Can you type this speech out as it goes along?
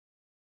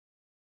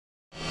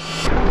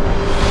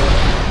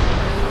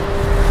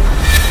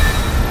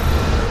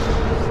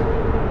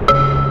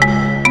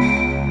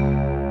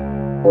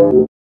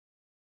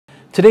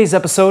Today's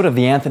episode of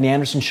The Anthony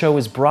Anderson Show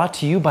is brought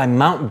to you by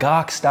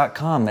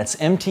MountGox.com, that's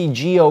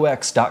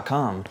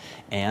MTGOX.com,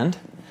 and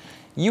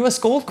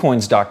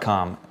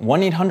USGoldCoins.com,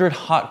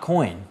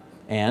 1-800-HOT-COIN,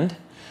 and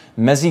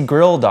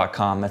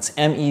MezeGrill.com, that's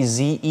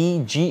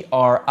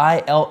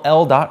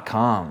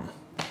MEZEGRILL.com.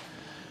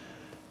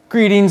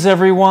 Greetings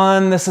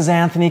everyone, this is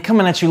Anthony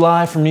coming at you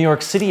live from New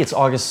York City. It's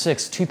August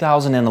 6,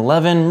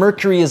 2011.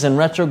 Mercury is in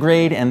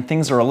retrograde and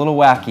things are a little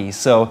wacky,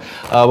 so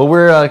but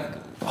we're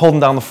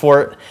holding down the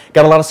fort.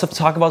 Got a lot of stuff to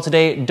talk about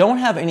today. Don't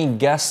have any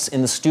guests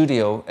in the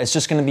studio. It's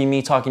just gonna be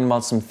me talking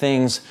about some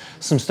things,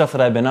 some stuff that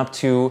I've been up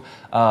to.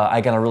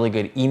 I got a really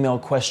good email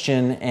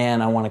question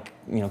and I wanna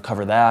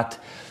cover that.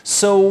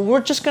 So we're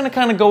just gonna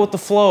kind of go with the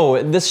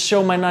flow. This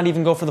show might not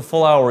even go for the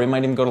full hour. It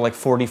might even go to like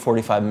 40,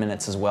 45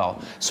 minutes as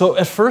well. So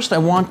at first I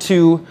want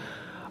to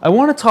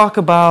talk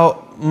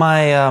about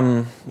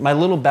my, my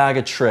little bag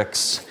of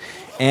tricks.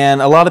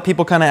 And a lot of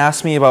people kind of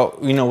ask me about,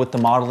 with the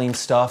modeling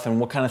stuff and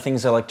what kind of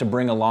things I like to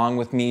bring along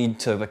with me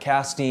to the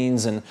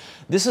castings. And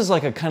this is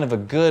like a kind of a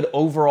good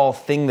overall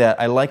thing that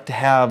I like to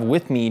have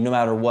with me no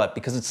matter what,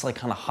 because it's like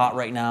kind of hot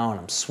right now and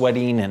I'm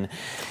sweating. And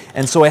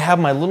so I have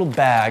my little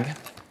bag,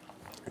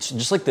 it's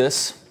just like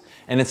this,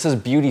 and it says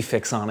Beauty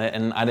Fix on it.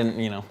 And I didn't,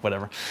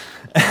 whatever.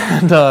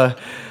 And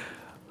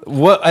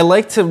what I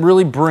like to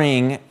really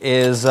bring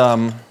is,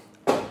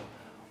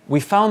 we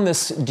found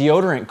this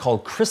deodorant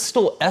called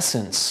Crystal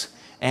Essence.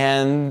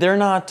 And they're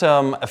not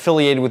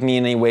affiliated with me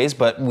in any ways,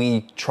 but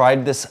we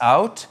tried this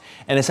out,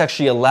 and it's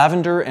actually a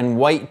lavender and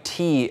white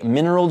tea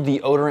mineral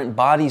deodorant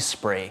body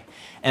spray.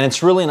 And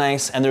it's really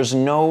nice, and there's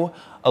no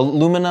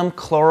aluminum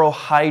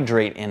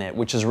chlorohydrate in it,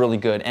 which is really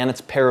good, and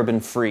it's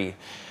paraben free.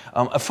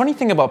 A funny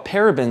thing about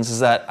parabens is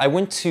that I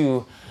went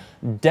to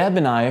Deb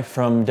and I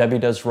from Debbie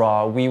Does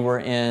Raw. We were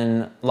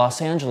in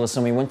Los Angeles,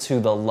 and we went to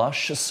the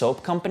Lush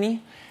soap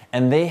company,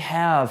 and they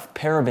have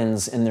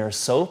parabens in their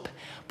soap.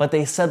 But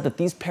they said that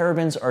these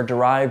parabens are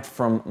derived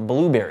from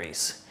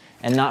blueberries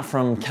and not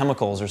from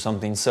chemicals or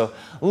something. So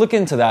look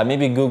into that.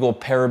 Maybe Google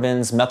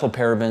parabens,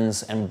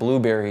 methylparabens, and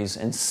blueberries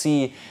and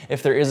see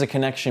if there is a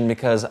connection,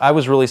 because I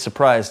was really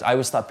surprised. I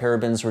always thought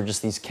parabens were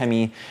just these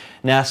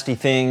nasty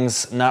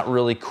things, not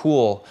really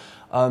cool.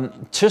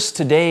 Just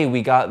today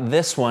we got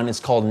this one. It's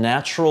called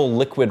Natural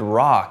Liquid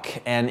Rock,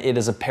 and it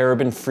is a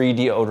paraben-free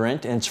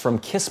deodorant, and it's from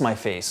Kiss My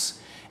Face.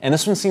 And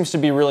this one seems to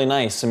be really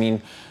nice. I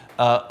mean,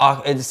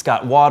 it's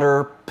got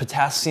water,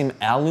 potassium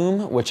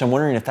alum, which I'm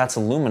wondering if that's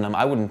aluminum.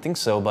 I wouldn't think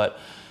so, but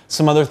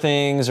some other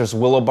things. There's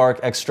willow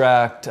bark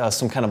extract,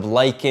 some kind of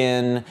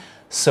lichin,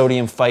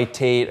 sodium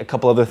phytate, a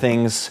couple other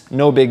things.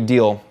 No big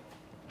deal.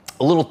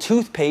 A little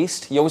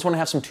toothpaste. You always want to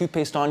have some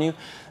toothpaste on you.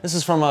 This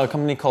is from a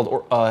company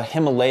called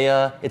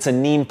Himalaya. It's a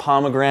neem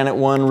pomegranate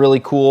one,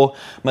 really cool.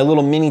 My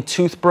little mini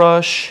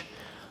toothbrush,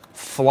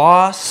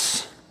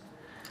 floss.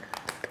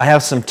 I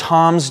have some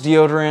Tom's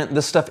deodorant.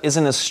 This stuff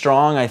isn't as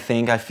strong, I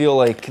think. I feel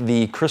like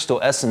the Crystal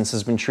Essence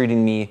has been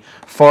treating me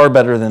far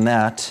better than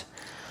that.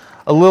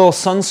 A little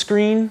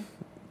sunscreen,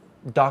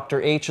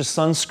 Dr. H's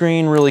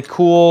sunscreen, really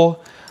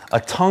cool. A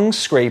tongue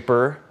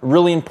scraper,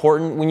 really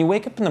important. When you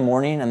wake up in the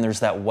morning and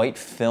there's that white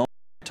film on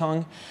your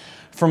tongue,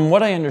 from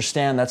what I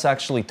understand, that's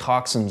actually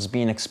toxins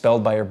being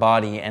expelled by your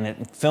body, and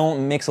it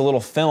makes a little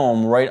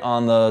film right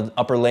on the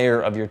upper layer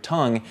of your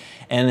tongue.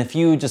 And if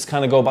you just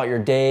kind of go about your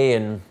day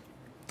and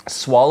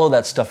swallow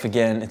that stuff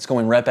again, it's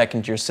going right back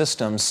into your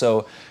system.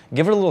 So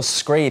give it a little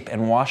scrape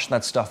and wash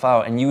that stuff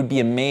out, and you would be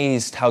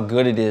amazed how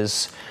good it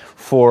is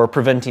for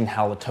preventing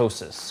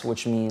halitosis,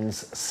 which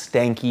means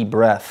stanky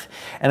breath.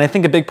 And I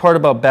think a big part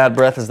about bad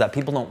breath is that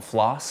people don't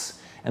floss,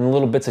 and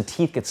little bits of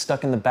teeth get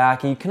stuck in the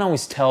back. And you can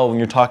always tell when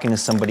you're talking to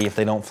somebody if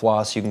they don't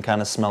floss. You can kind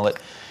of smell it.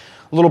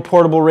 A little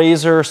portable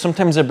razor.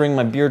 Sometimes I bring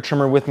my beard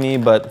trimmer with me,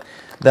 but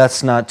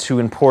that's not too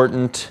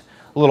important.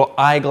 A little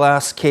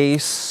eyeglass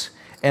case,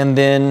 and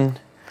then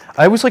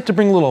I always like to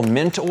bring a little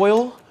mint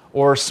oil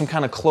or some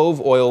kind of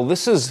clove oil.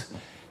 This is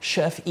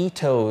Chef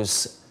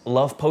Ito's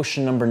Love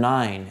Potion number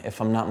 9,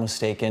 if I'm not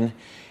mistaken.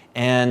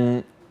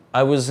 And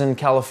I was in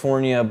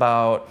California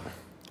about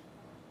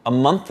a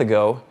month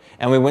ago,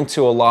 and we went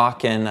to a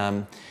lock,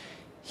 and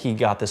he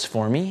got this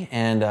for me.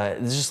 And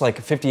it's just like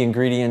 50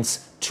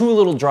 ingredients. 2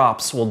 little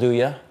drops will do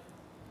ya.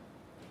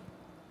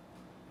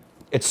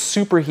 It's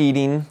super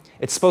heating.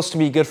 It's supposed to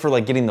be good for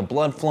like getting the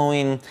blood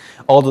flowing,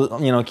 all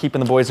the,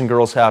 keeping the boys and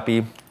girls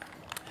happy.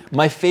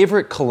 My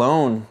favorite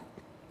cologne,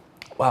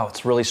 wow,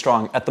 it's really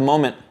strong at the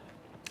moment,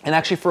 and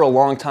actually for a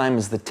long time,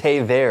 is the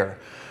Thé Vert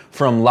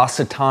from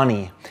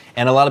L'Occitanie.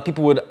 And a lot of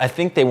people I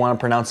think they want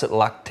to pronounce it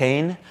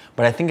Lactane,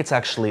 but I think it's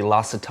actually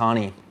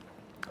L'Occitanie.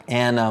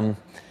 And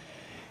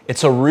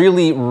it's a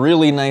really,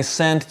 really nice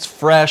scent. It's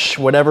fresh,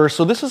 whatever.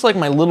 So this is like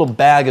my little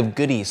bag of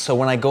goodies. So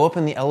when I go up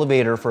in the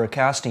elevator for a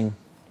casting,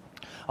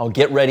 I'll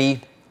get ready,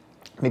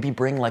 maybe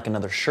bring like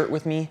another shirt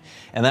with me,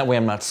 and that way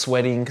I'm not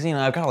sweating, because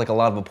I've got like a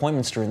lot of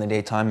appointments during the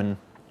daytime, and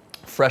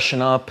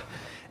freshen up,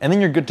 and then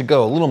you're good to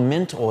go. A little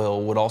mint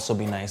oil would also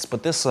be nice,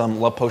 but this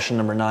Love Potion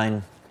number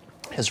 9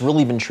 has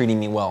really been treating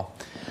me well.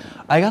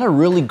 I got a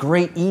really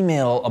great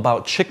email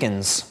about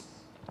chickens,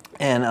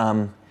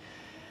 And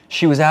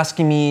she was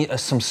asking me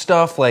some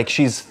stuff, like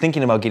she's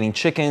thinking about getting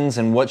chickens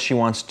and what she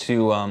wants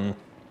to,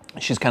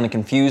 she's kind of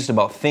confused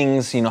about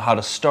things, you know, how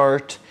to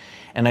start.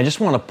 And I just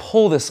want to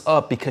pull this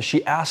up because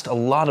she asked a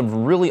lot of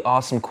really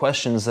awesome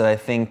questions that I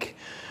think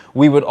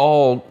we would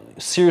all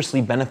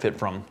seriously benefit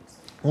from.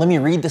 Let me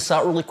read this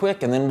out really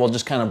quick and then we'll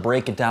just kind of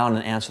break it down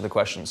and answer the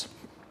questions.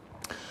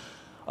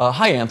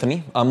 Hi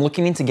Anthony, I'm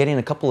looking into getting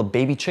a couple of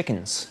baby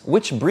chickens.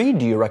 Which breed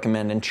do you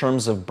recommend in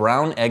terms of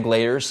brown egg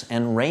layers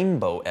and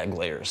rainbow egg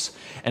layers?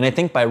 And I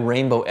think by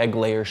rainbow egg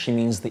layers she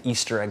means the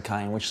Easter egg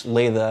kind, which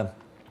lay the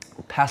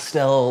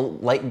pastel,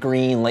 light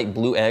green, light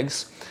blue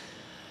eggs.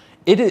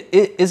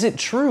 Is it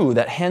true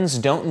that hens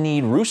don't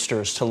need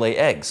roosters to lay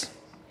eggs?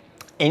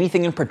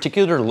 Anything in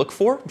particular to look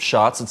for,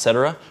 shots,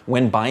 etc.,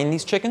 when buying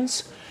these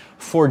chickens?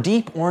 For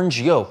deep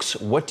orange yolks,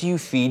 what do you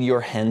feed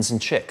your hens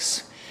and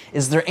chicks?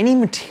 Is there any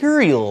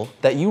material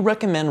that you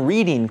recommend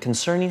reading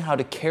concerning how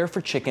to care for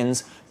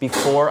chickens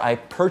before I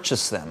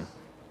purchase them?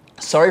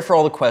 Sorry for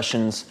all the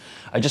questions.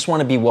 I just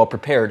want to be well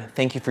prepared.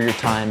 Thank you for your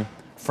time,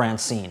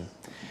 Francine.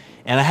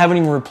 And I haven't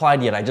even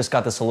replied yet. I just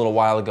got this a little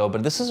while ago,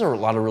 but this is a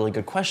lot of really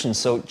good questions.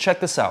 So check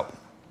this out.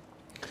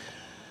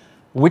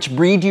 Which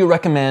breed do you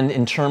recommend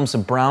in terms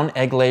of brown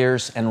egg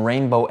layers and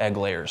rainbow egg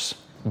layers?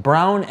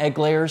 Brown egg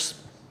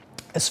layers,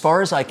 as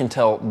far as I can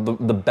tell,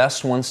 the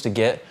best ones to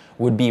get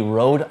would be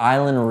Rhode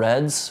Island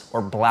Reds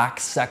or black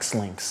sex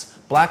links.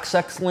 Black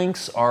sex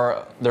links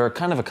they're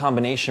kind of a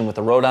combination with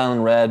a Rhode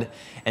Island Red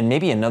and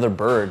maybe another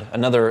bird,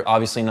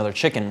 obviously another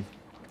chicken.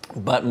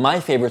 But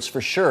my favorites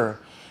for sure,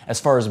 as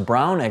far as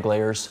brown egg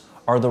layers,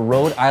 are the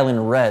Rhode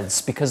Island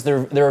Reds because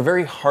they're a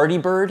very hardy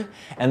bird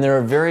and they're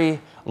a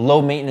very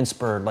low maintenance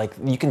bird. Like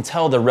you can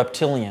tell they're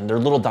reptilian, they're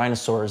little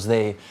dinosaurs.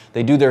 They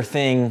do their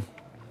thing.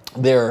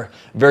 They're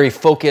very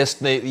focused.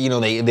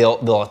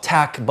 They'll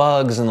attack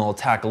bugs and they'll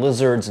attack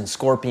lizards and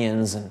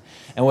scorpions and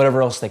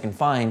whatever else they can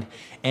find.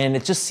 And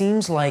it just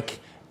seems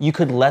like you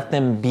could let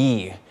them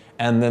be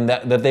and then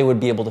that they would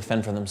be able to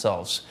fend for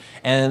themselves.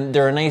 And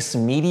they're a nice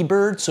meaty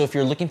bird. So if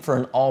you're looking for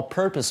an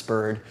all-purpose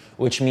bird,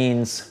 which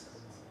means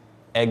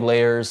egg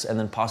layers and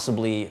then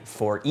possibly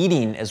for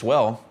eating as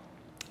well,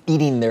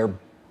 eating their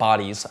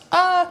bodies,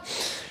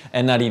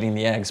 and not eating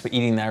the eggs, but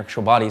eating the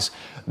actual bodies,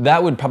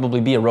 that would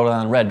probably be a Rhode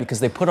Island Red because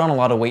they put on a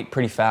lot of weight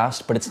pretty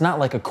fast, but it's not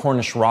like a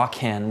Cornish rock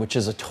hen, which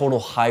is a total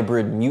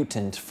hybrid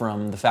mutant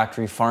from the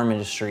factory farm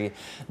industry.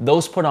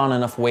 Those put on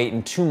enough weight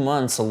in 2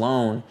 months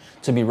alone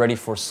to be ready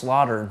for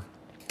slaughter.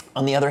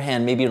 On the other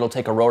hand, maybe it'll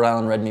take a Rhode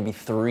Island Red maybe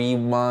 3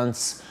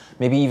 months,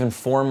 maybe even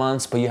 4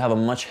 months, but you have a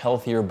much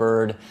healthier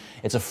bird.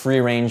 It's a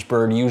free-range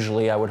bird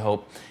usually, I would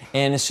hope.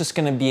 And it's just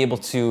gonna be able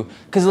to,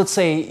 because let's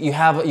say you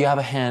have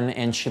a hen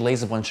and she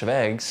lays a bunch of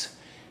eggs,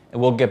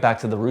 and we'll get back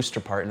to the rooster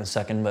part in a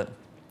second, but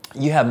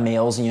you have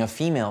males and you have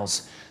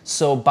females.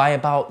 So by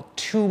about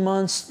 2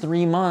 months,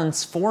 3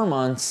 months, 4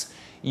 months,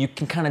 you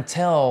can kind of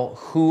tell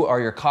who are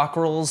your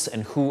cockerels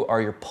and who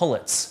are your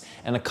pullets.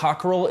 And a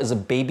cockerel is a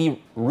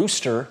baby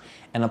rooster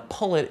and a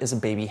pullet is a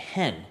baby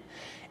hen.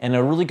 And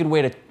a really good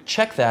way to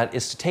check that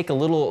is to take a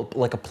little,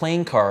 like a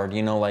playing card,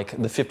 you know,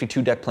 like the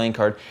 52 deck playing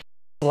card,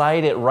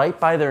 slide it right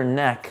by their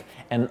neck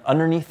and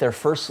underneath their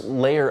first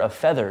layer of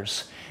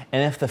feathers.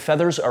 And if the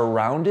feathers are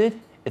rounded,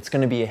 it's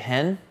gonna be a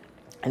hen.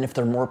 And if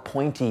they're more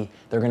pointy,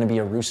 they're gonna be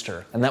a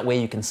rooster. And that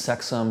way you can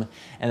sex them,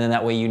 and then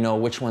that way you know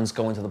which ones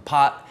go into the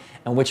pot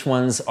and which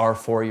ones are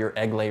for your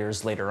egg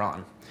layers later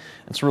on.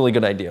 It's a really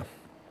good idea.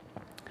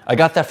 I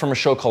got that from a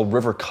show called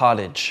River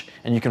Cottage,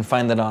 and you can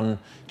find that on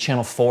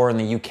Channel 4 in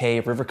the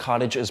UK. River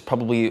Cottage is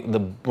probably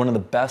one of the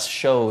best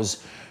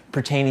shows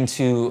pertaining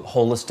to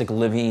holistic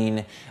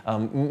living,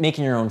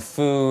 making your own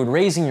food,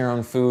 raising your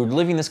own food,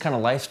 living this kind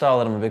of lifestyle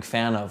that I'm a big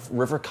fan of.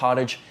 River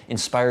Cottage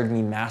inspired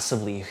me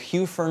massively.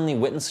 Hugh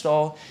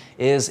Fernley-Whittenstall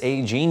is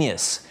a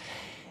genius.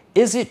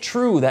 Is it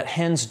true that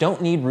hens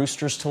don't need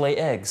roosters to lay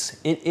eggs?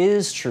 It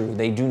is true.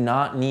 They do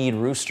not need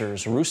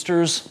roosters.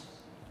 Roosters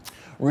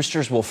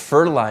will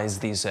fertilize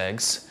these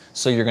eggs,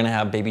 so you're gonna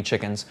have baby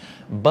chickens.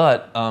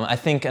 But I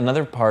think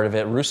another part of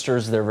it,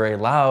 roosters, they're very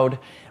loud.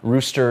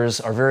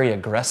 Roosters are very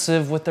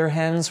aggressive with their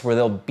hens, where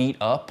they'll beat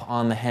up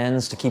on the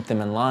hens to keep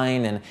them in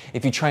line. And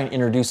if you try and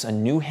introduce a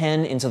new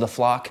hen into the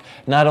flock,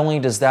 not only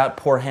does that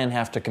poor hen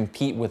have to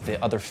compete with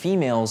the other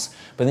females,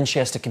 but then she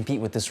has to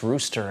compete with this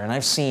rooster. And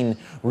I've seen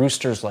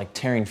roosters like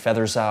tearing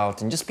feathers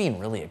out and just being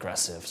really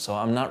aggressive. So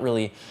I'm not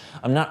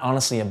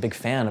honestly a big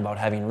fan about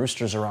having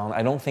roosters around.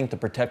 I don't think the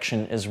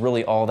protection is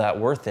really all that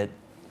worth it.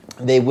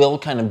 They will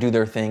kind of do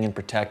their thing and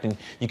protect, and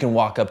you can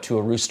walk up to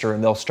a rooster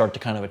and they'll start to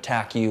kind of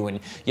attack you, and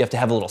you have to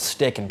have a little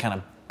stick and kind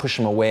of push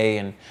them away,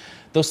 and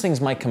those things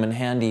might come in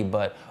handy.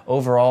 But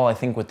overall, I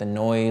think with the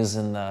noise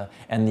and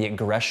the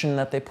aggression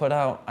that they put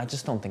out, I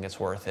just don't think it's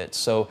worth it.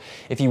 So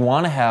if you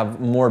want to have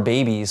more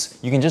babies,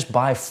 you can just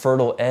buy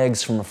fertile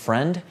eggs from a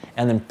friend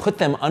and then put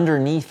them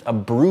underneath a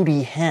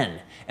broody hen.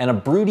 And a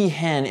broody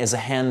hen is a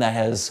hen that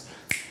has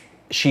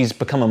she's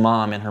become a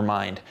mom in her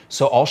mind.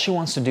 So all she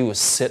wants to do is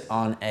sit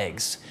on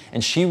eggs.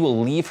 And she will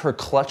leave her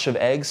clutch of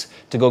eggs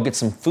to go get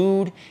some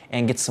food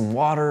and get some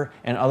water,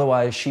 and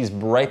otherwise she's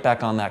right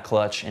back on that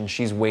clutch and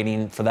she's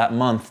waiting for that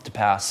month to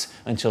pass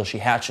until she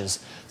hatches.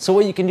 So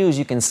what you can do is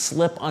you can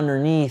slip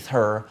underneath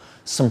her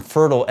some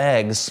fertile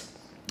eggs.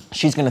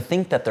 She's gonna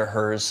think that they're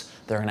hers,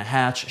 they're gonna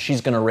hatch,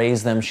 she's gonna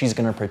raise them, she's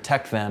gonna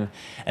protect them,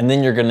 and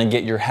then you're gonna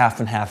get your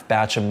half and half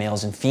batch of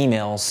males and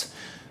females.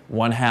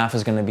 One half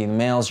is gonna be the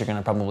males, you're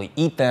gonna probably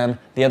eat them.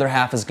 The other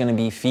half is gonna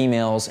be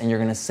females, and you're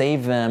gonna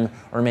save them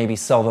or maybe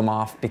sell them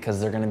off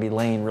because they're gonna be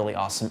laying really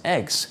awesome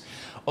eggs.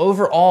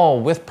 Overall,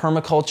 with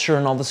permaculture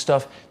and all this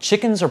stuff,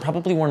 chickens are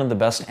probably one of the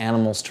best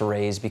animals to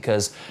raise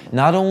because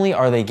not only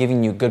are they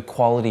giving you good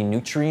quality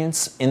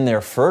nutrients in their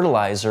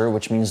fertilizer,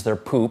 which means their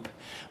poop,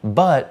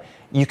 but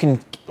you can,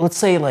 let's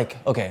say like,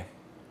 okay,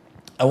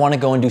 I want to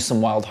go and do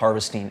some wild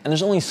harvesting, and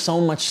there's only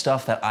so much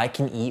stuff that I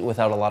can eat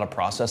without a lot of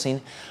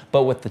processing.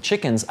 But with the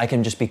chickens, I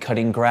can just be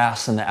cutting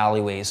grass in the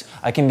alleyways.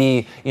 I can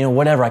be, you know,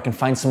 whatever. I can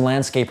find some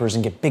landscapers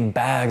and get big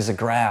bags of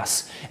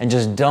grass and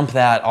just dump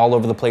that all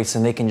over the place,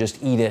 and they can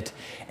just eat it.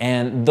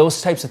 And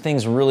those types of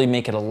things really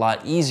make it a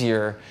lot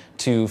easier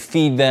to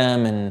feed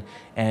them,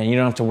 and you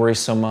don't have to worry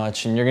so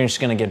much. And you're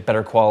just going to get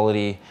better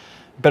quality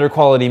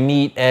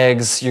meat,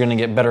 eggs. You're going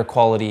to get better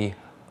quality,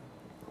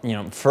 you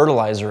know,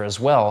 fertilizer as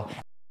well.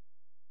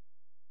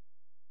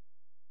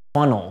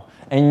 Funnel,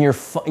 and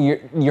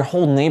your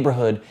whole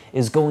neighborhood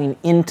is going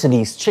into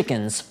these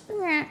chickens,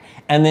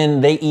 and then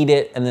they eat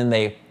it, and then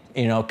they,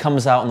 you know,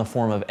 comes out in the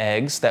form of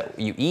eggs that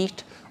you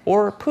eat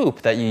or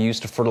poop that you use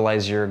to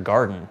fertilize your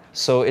garden.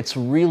 So it's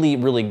really,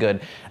 really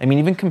good. I mean,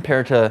 even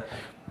compared to,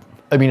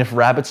 I mean, if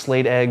rabbits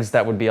laid eggs,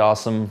 that would be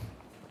awesome.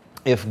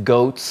 If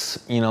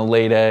goats, you know,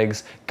 laid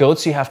eggs,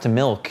 goats you have to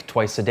milk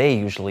twice a day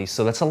usually,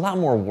 so that's a lot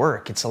more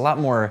work. It's a lot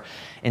more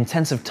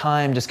intensive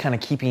time just kind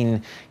of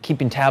keeping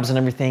tabs on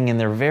everything, and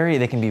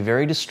they can be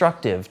very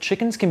destructive.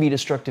 Chickens can be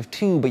destructive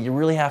too, but you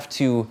really have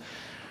to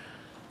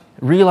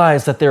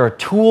realize that they're a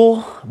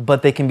tool,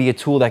 but they can be a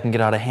tool that can get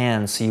out of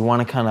hand. So you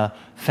want to kind of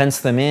fence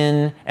them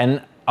in,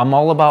 and I'm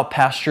all about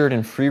pastured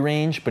and free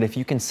range, but if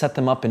you can set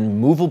them up in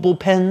movable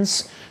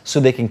pens so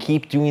they can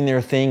keep doing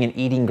their thing and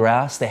eating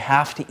grass, they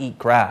have to eat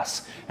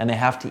grass and they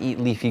have to eat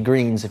leafy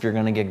greens if you're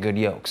gonna get good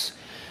yolks.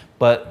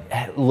 But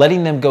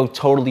letting them go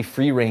totally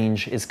free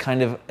range is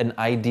kind of an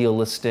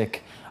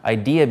idealistic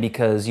idea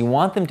because you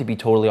want them to be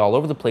totally all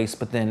over the place,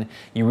 but then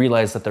you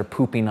realize that they're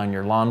pooping on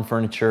your lawn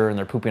furniture and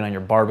they're pooping on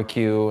your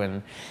barbecue,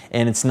 and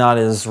it's not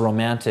as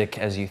romantic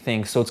as you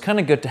think. So it's kind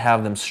of good to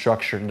have them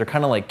structured. They're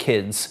kind of like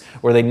kids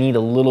where they need a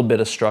little bit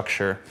of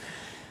structure.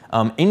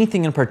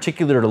 Anything in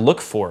particular to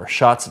look for,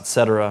 shots,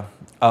 etc.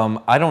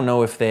 I don't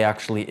know if they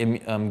actually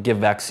give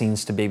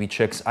vaccines to baby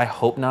chicks. I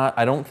hope not.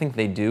 I don't think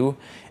they do,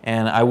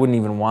 and I wouldn't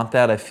even want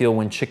that. I feel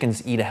when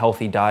chickens eat a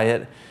healthy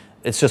diet,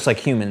 it's just like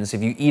humans.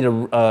 If you eat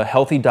a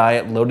healthy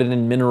diet loaded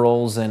in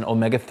minerals and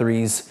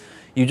omega-3s,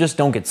 you just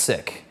don't get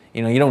sick.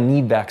 You know, you don't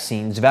need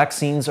vaccines.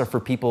 Vaccines are for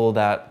people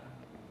that,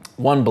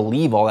 one,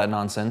 believe all that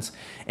nonsense,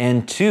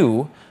 and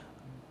two,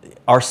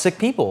 are sick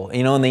people,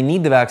 you know, and they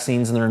need the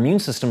vaccines and their immune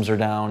systems are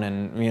down,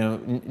 and, you know,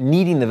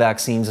 needing the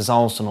vaccines is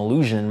almost an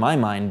illusion in my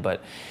mind.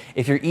 But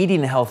if you're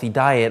eating a healthy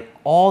diet,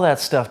 all that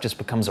stuff just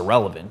becomes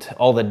irrelevant.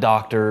 All the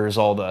doctors,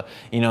 all the,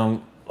 you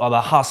know, all the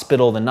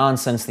hospital, the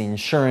nonsense, the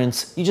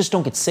insurance, you just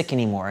don't get sick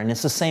anymore. And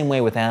it's the same way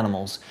with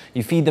animals.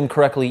 You feed them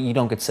correctly, you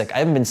don't get sick. I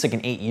haven't been sick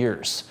in 8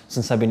 years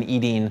since I've been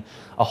eating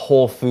a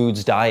whole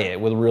foods diet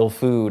with real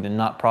food and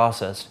not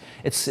processed.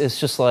 It's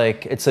just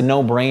like, it's a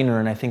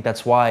no-brainer, and I think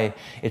that's why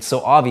it's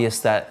so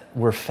obvious that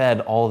we're fed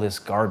all this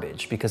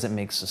garbage, because it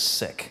makes us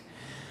sick.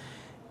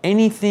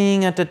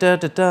 Anything,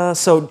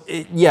 so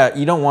yeah,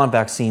 you don't want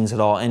vaccines at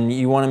all, and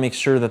you want to make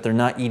sure that they're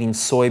not eating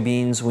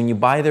soybeans. When you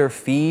buy their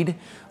feed,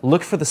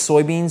 look for the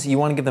soybeans. You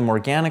want to give them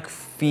organic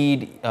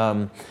feed.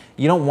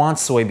 You don't want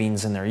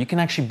soybeans in there. You can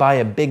actually buy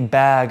a big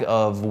bag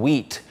of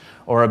wheat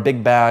or a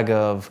big bag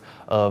of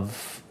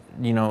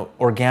you know,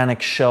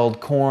 organic shelled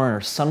corn or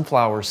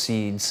sunflower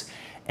seeds,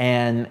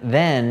 and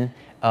then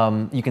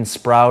you can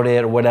sprout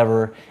it or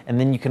whatever, and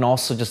then you can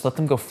also just let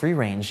them go free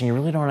range, and you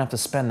really don't have to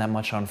spend that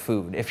much on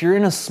food. If you're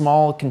in a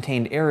small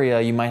contained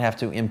area, you might have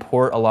to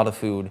import a lot of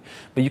food,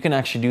 but you can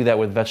actually do that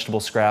with vegetable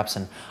scraps.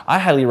 And I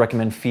highly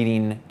recommend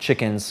feeding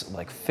chickens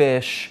like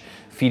fish,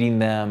 feeding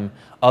them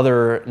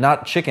other,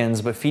 not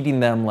chickens, but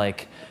feeding them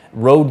like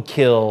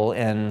roadkill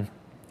and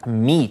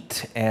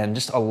meat and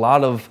just a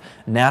lot of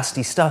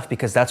nasty stuff,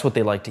 because that's what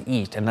they like to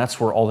eat, and that's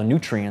where all the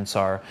nutrients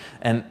are.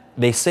 And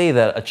they say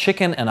that a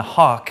chicken and a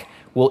hawk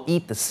will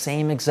eat the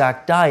same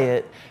exact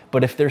diet,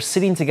 but if they're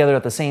sitting together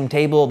at the same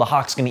table, the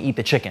hawk's gonna eat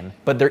the chicken,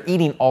 but they're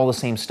eating all the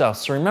same stuff.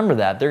 So remember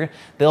that.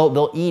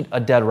 They'll eat a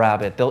dead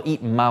rabbit, they'll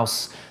eat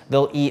mouse,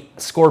 they'll eat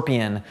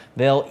scorpion,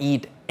 they'll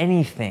eat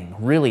anything,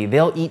 really.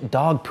 They'll eat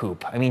dog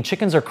poop. I mean,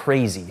 chickens are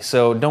crazy,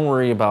 so don't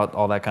worry about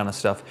all that kind of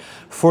stuff.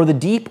 For the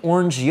deep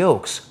orange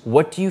yolks,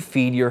 what do you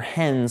feed your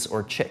hens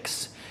or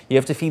chicks? You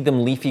have to feed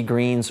them leafy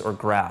greens or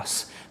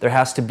grass. there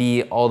has to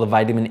be all the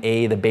vitamin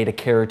A, the beta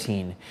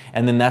carotene,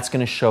 and then that's going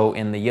to show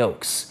in the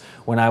yolks.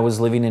 When I was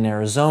living in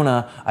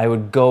Arizona, I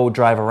would go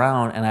drive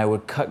around and I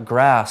would cut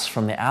grass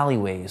from the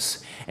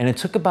alleyways. And it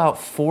took about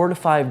 4 to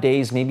 5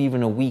 days, maybe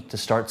even a week, to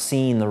start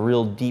seeing the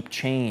real deep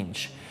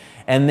change.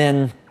 And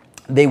then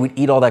they would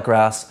eat all that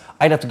grass.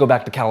 I'd have to go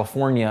back to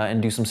California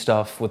and do some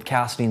stuff with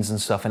castings and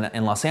stuff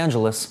in Los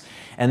Angeles.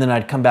 And then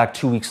I'd come back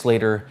 2 weeks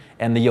later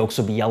and the yolks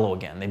would be yellow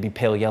again. They'd be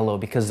pale yellow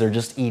because they're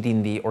just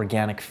eating the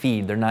organic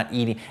feed. They're not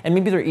eating, and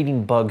maybe they're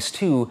eating bugs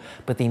too,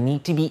 but they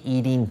need to be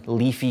eating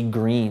leafy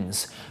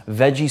greens,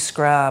 veggie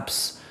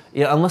scraps.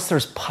 Yeah, unless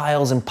there's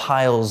piles and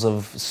piles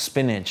of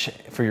spinach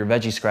for your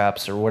veggie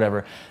scraps or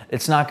whatever,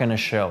 it's not gonna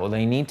show.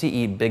 They need to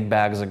eat big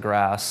bags of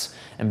grass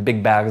and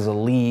big bags of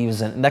leaves,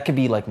 and that could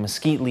be like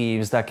mesquite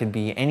leaves, that could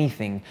be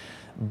anything,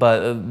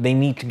 but they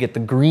need to get the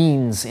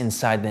greens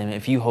inside them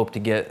if you hope to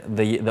get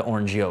the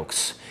orange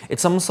yolks.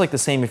 It's almost like the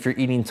same if you're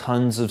eating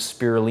tons of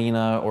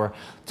spirulina or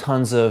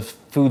tons of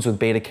foods with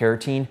beta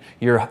carotene,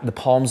 the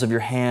palms of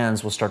your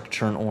hands will start to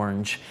turn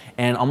orange,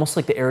 and almost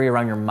like the area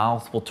around your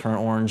mouth will turn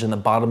orange and the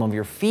bottom of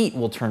your feet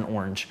will turn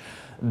orange.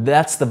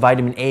 That's the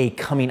vitamin A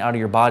coming out of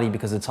your body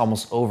because it's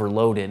almost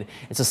overloaded.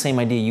 It's the same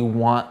idea. You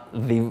want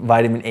the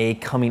vitamin A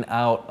coming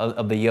out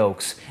of the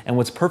yolks. And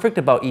what's perfect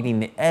about eating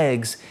the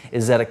eggs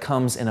is that it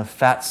comes in a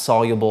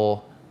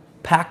fat-soluble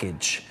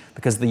package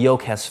because the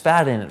yolk has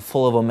fat in it,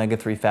 full of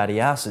omega-3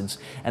 fatty acids.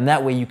 And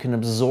that way you can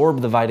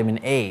absorb the vitamin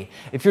A.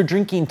 If you're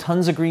drinking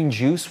tons of green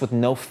juice with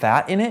no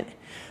fat in it,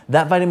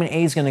 that vitamin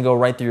A is going to go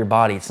right through your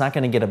body. It's not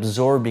going to get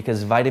absorbed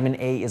because vitamin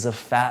A is a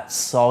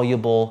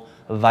fat-soluble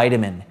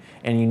vitamin.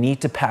 And you need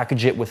to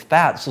package it with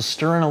fat. So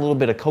stir in a little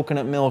bit of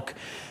coconut milk,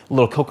 a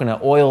little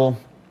coconut oil,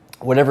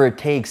 whatever it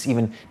takes.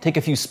 Even take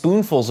a few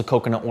spoonfuls of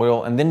coconut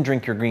oil and then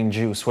drink your green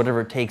juice,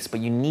 whatever it takes. But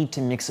you need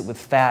to mix it with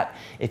fat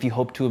if you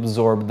hope to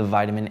absorb the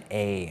vitamin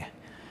A.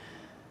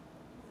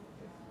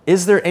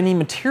 Is there any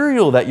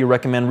material that you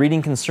recommend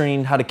reading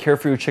concerning how to care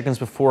for your chickens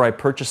before I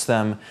purchase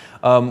them?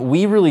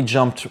 We really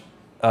jumped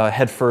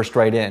head first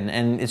right in,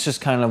 and it's just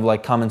kind of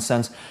like common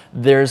sense.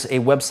 There's a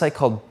website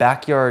called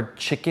Backyard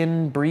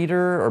Chicken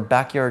Breeder or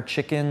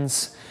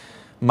BackYardChickens,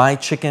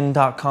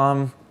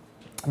 mychicken.com.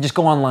 Just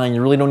go online.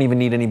 You really don't even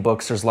need any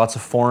books. There's lots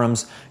of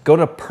forums. Go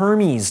to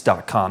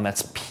permies.com.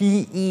 That's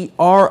Permies,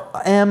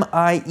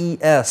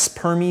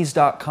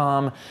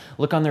 permies.com.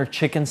 Look on their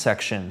chicken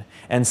section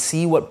and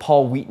see what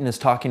Paul Wheaton is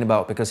talking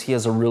about because he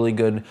has a really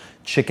good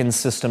chicken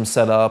system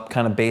set up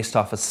kind of based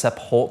off of Sepp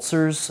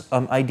Holzer's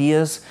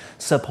ideas.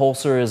 Sepp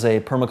Holzer is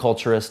a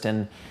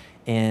permaculturist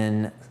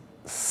in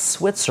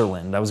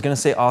Switzerland. I was going to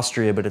say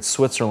Austria, but it's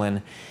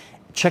Switzerland.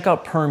 Check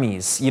out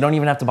Permies. You don't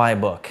even have to buy a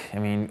book. I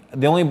mean,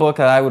 the only book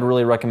that I would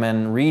really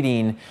recommend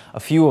reading, a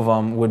few of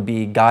them, would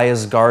be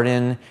Gaia's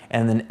Garden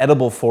and then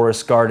Edible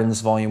Forest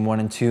Gardens, Volume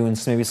 1 and 2,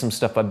 and maybe some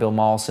stuff by Bill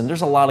Mollison.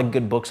 There's a lot of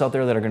good books out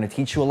there that are going to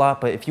teach you a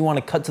lot, but if you want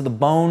to cut to the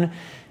bone,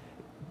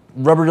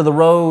 rubber to the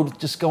road,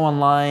 just go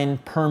online,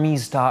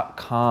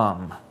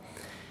 permies.com.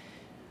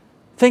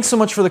 Thanks so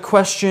much for the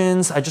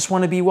questions. I just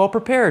want to be well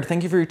prepared.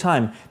 Thank you for your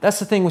time. That's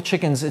the thing with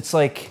chickens. It's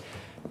like,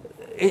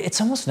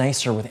 it's almost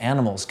nicer with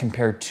animals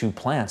compared to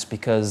plants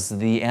because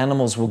the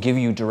animals will give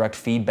you direct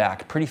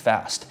feedback pretty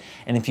fast.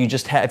 And if you're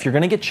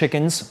going to get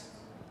chickens,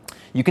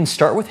 you can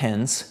start with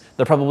hens.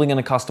 They're probably going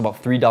to cost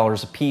about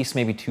 $3 a piece,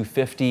 maybe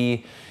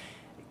 $2.50.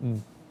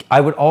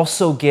 I would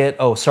also get,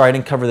 oh, sorry, I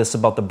didn't cover this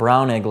about the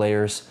brown egg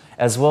layers.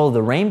 As well,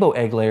 the rainbow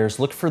egg layers,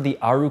 look for the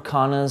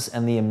Araucanas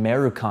and the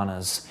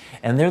Americanas.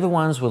 And they're the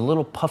ones with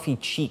little puffy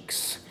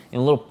cheeks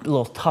and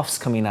little tufts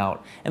coming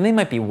out. And they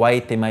might be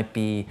white, they might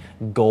be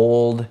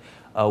gold.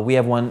 We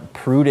have one,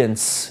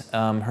 Prudence.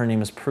 Her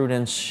name is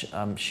Prudence.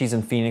 She's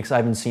in Phoenix. I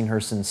haven't seen her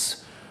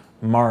since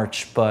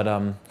March,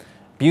 but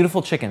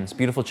beautiful chickens,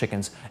 beautiful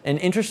chickens. An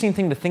interesting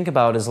thing to think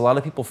about is a lot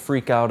of people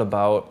freak out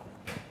about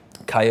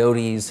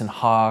coyotes and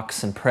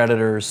hawks and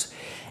predators.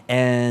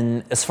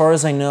 And as far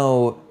as I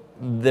know,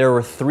 there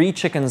were 3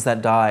 chickens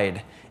that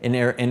died in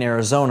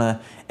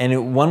Arizona,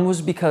 and one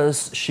was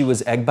because she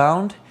was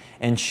egg-bound,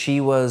 and she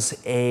was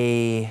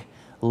a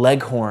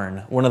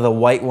leghorn, one of the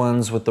white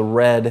ones with the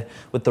red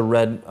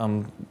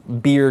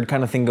beard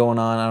kind of thing going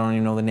on. I don't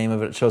even know the name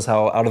of it. It shows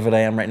how out of it I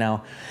am right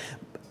now.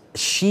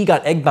 She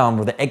got egg-bound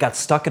where the egg got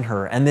stuck in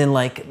her, and then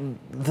like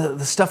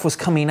the stuff was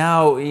coming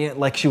out,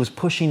 like she was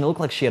pushing. It looked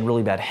like she had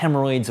really bad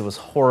hemorrhoids. It was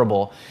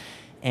horrible,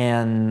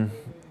 and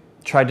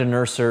tried to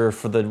nurse her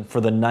for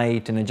the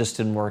night, and it just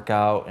didn't work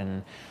out,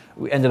 and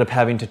we ended up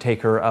having to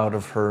take her out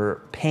of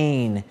her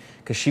pain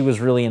because she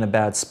was really in a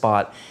bad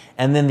spot.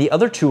 And then the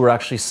other 2 were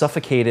actually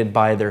suffocated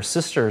by their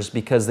sisters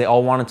because they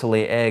all wanted to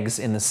lay eggs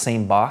in the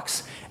same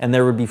box, and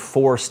there would be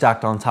 4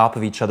 stacked on top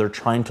of each other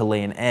trying to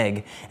lay an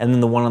egg, and then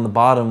the one on the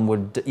bottom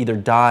would either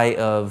die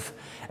of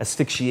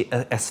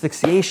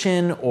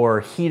asphyxiation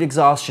or heat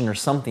exhaustion or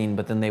something,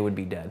 but then they would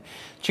be dead.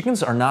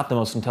 Chickens are not the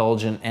most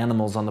intelligent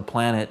animals on the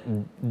planet.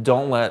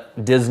 Don't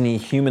let Disney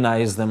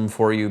humanize them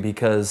for you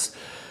because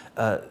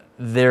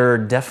they're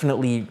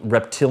definitely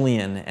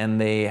reptilian, and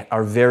they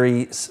are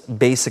very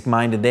basic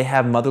minded. They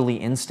have motherly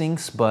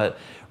instincts, but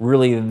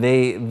really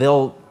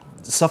they'll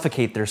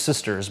suffocate their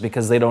sisters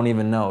because they don't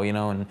even know, you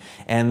know,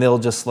 and they'll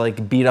just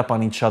like beat up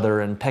on each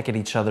other and peck at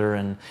each other,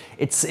 and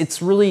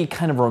it's really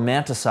kind of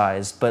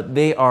romanticized, but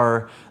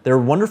they're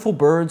wonderful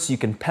birds. You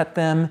can pet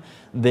them.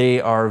 They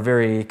are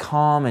very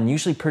calm and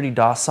usually pretty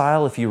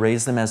docile if you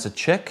raise them as a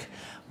chick.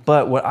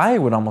 But what I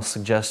would almost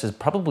suggest is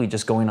probably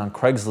just going on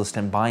Craigslist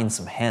and buying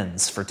some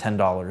hens for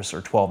 $10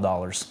 or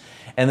 $12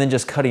 and then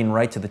just cutting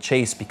right to the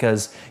chase,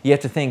 because you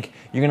have to think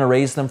you're gonna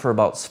raise them for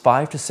about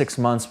 5 to 6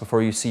 months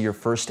before you see your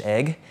first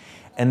egg.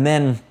 And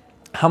then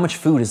how much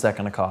food is that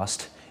gonna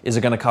cost? Is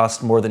it gonna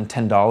cost more than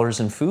 $10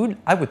 in food?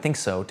 I would think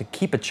so. To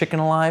keep a chicken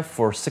alive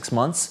for 6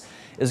 months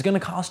is gonna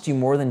cost you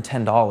more than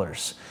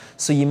 $10.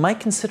 So you might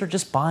consider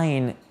just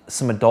buying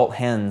some adult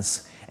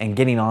hens and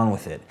getting on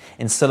with it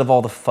instead of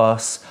all the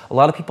fuss. A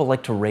lot of people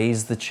like to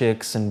raise the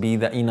chicks and be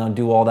that, you know,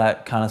 do all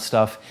that kind of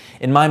stuff.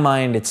 In my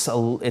mind,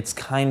 it's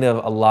kind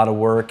of a lot of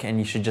work, and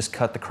you should just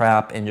cut the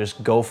crap and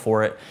just go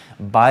for it.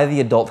 Buy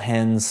the adult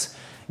hens,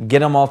 get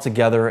them all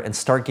together, and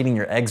start getting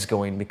your eggs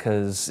going,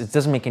 because it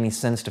doesn't make any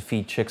sense to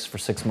feed chicks for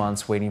 6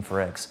 months waiting for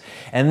eggs.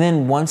 And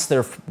then once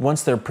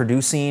they're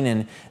producing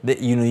and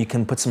you know, you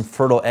can put some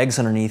fertile eggs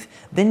underneath,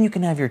 then you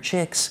can have your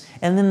chicks,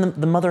 and then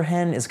the mother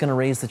hen is going to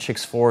raise the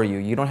chicks for you.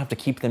 You don't have to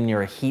keep them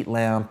near a heat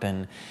lamp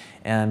and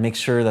make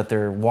sure that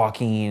they're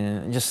walking,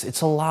 and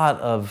it's a lot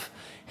of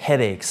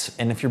headaches.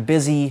 And if you're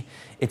busy,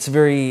 it's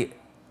very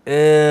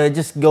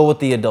just go with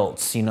the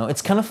adults. You know,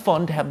 it's kind of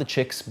fun to have the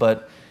chicks,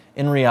 but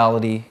in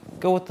reality,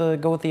 go with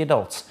the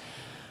adults.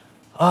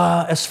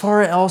 As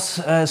far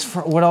as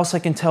what else I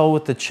can tell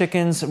with the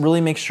chickens,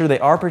 really make sure they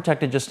are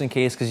protected just in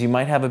case, because you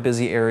might have a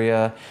busy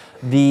area.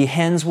 The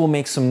hens will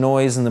make some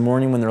noise in the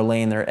morning when they're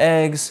laying their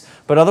eggs,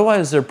 but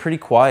otherwise they're pretty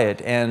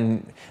quiet,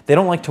 and they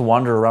don't like to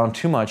wander around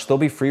too much. They'll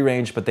be free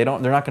range, but they're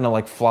not going to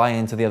like fly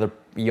into the other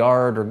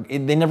yard, or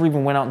they never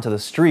even went out into the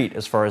street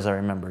as far as I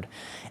remembered.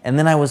 And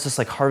then I was just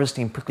like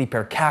harvesting prickly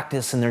pear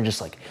cactus, and they're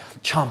just like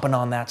chomping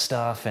on that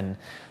stuff, and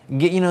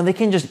you know, they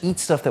can just eat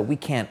stuff that we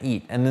can't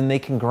eat, and then they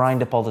can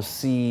grind up all the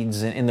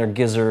seeds in their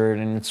gizzard,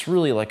 and it's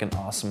really like an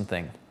awesome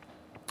thing.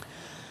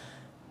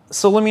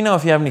 So let me know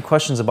if you have any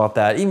questions about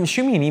that. Even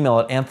shoot me an email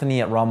at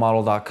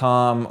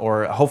anthony@rawmodel.com,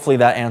 or hopefully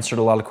that answered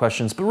a lot of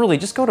questions. But really,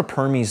 just go to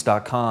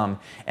permies.com,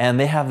 and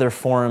they have their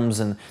forums,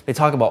 and they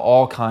talk about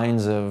all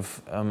kinds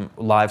of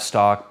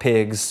livestock,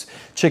 pigs,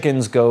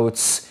 chickens,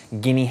 goats,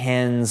 guinea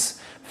hens,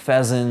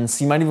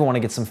 pheasants. You might even want to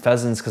get some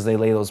pheasants because they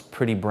lay those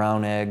pretty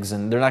brown eggs,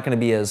 and they're not going to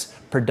be as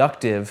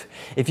productive.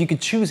 If you could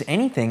choose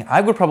anything,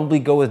 I would probably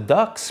go with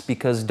ducks,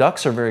 because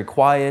ducks are very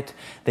quiet.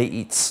 They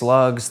eat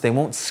slugs. They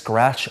won't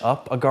scratch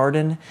up a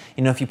garden.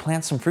 You know, if you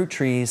plant some fruit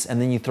trees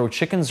and then you throw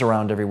chickens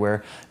around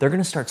everywhere, they're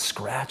going to start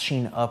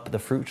scratching up the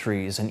fruit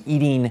trees and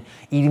eating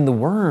the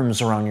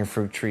worms around your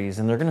fruit trees,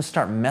 and they're going to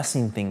start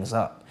messing things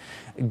up.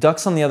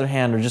 Ducks, on the other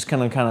hand, are just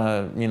gonna kind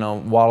of, you know,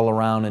 waddle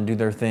around and do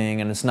their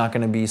thing, and it's not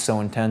gonna be so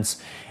intense.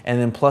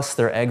 And then plus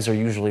their eggs are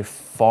usually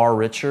far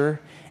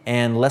richer,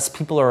 and less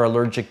people are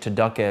allergic to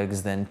duck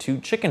eggs than to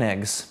chicken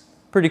eggs.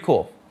 Pretty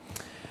cool.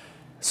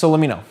 So let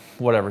me know,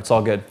 whatever, it's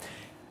all good.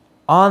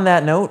 On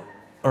that note,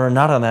 or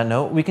not on that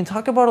note, we can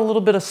talk about a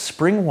little bit of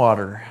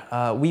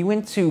SpringWater. We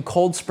went to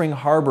Cold Spring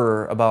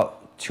Harbor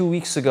about 2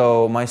 weeks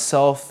ago,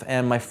 myself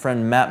and my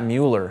friend Matt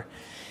Mueller.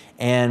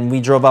 And we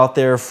drove out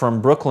there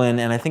from Brooklyn,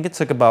 and I think it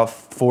took about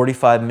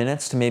 45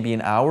 minutes to maybe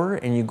an hour,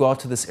 and you go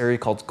out to this area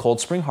called Cold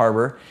Spring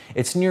Harbor.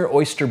 It's near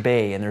Oyster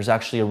Bay, and there's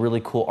actually a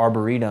really cool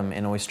arboretum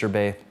in Oyster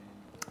Bay.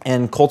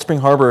 And Cold Spring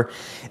Harbor,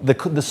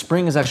 the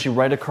spring is actually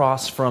right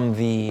across from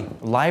the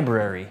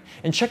library.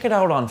 And check it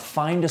out on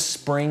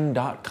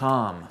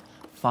findaspring.com.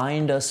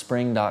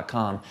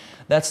 Findaspring.com.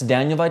 That's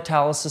Daniel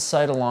Vitalis'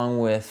 site, along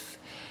with,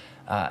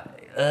 God,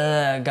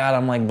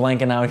 I'm like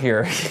blanking out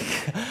here.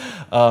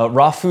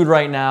 Raw Food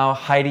Right Now,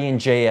 Heidi and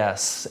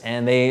JS,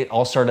 and they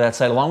all started that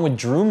site, along with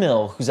Drew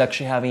Mill, who's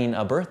actually having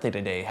a birthday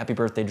today. Happy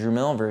birthday, Drew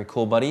Mill, very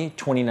cool buddy,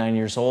 29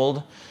 years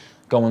old,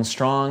 going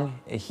strong.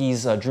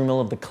 He's Drew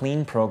Mill of the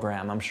Clean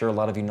program. I'm sure a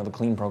lot of you know the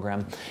Clean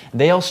program.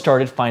 They all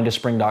started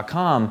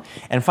findaspring.com,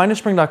 and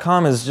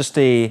findaspring.com is just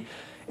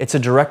it's a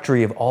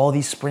directory of all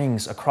these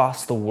springs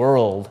across the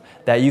world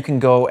that you can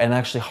go and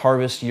actually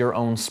harvest your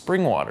own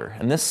spring water.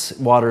 And this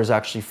water is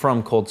actually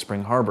from Cold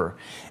Spring Harbor.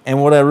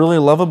 And what I really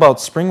love about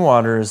spring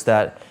water is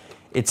that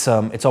it's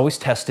always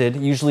tested.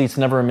 Usually it's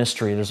never a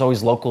mystery. There's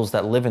always locals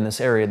that live in this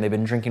area, and they've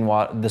been drinking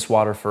this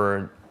water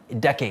for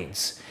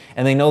decades.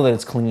 And they know that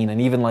it's clean, and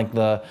even like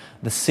the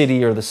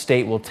city or the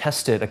state will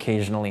test it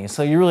occasionally.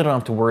 So you really don't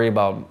have to worry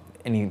about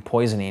any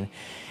poisoning.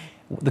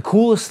 The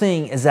coolest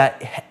thing is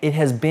that it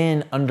has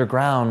been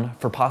underground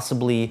for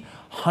possibly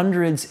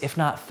hundreds, if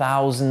not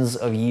thousands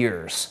of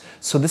years.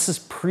 So this is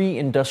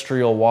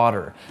pre-industrial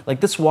water.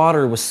 Like, this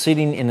water was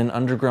sitting in an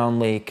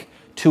underground lake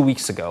 2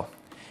 weeks ago.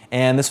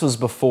 And this was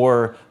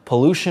before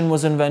pollution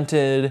was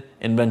invented.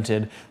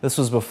 This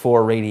was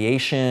before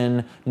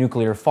radiation,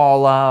 nuclear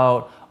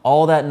fallout,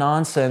 all that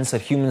nonsense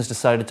that humans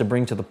decided to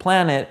bring to the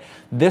planet,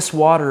 this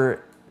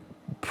water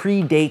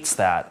predates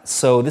that.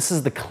 So this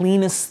is the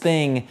cleanest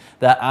thing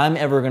that I'm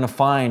ever gonna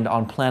find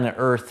on planet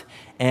Earth.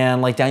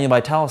 And like Daniel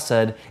Vitale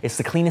said, it's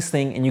the cleanest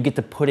thing and you get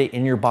to put it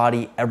in your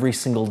body every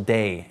single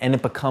day and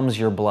it becomes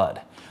your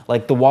blood.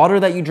 Like the water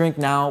that you drink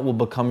now will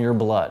become your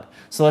blood.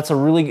 So that's a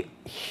really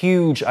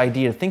huge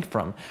idea to think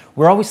from.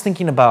 We're always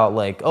thinking about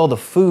like, oh, the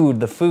food,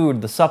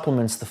 the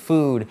supplements, the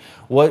food,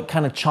 what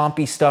kind of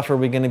chompy stuff are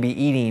we gonna be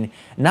eating?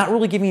 Not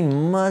really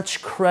giving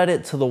much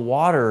credit to the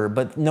water,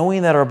 but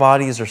knowing that our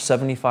bodies are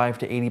 75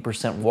 to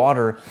 80%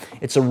 water,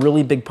 it's a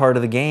really big part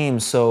of the game.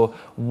 So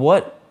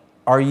what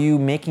are you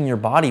making your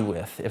body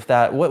with? If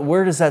that,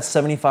 where does that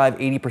 75,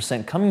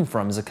 80% coming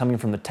from? Is it coming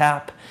from the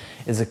tap?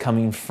 Is it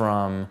coming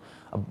from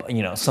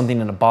something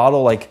in a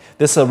bottle? Like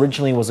this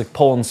originally was a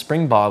Poland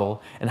Spring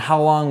bottle, and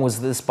how long was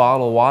this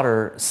bottle of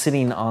water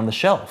sitting on the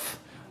shelf?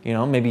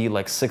 Maybe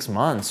like 6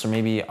 months, or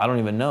maybe, I don't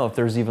even know if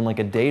there's even like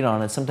a date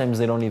on it. Sometimes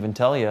they don't even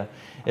tell you.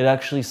 It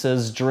actually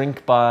says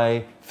drink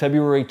by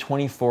February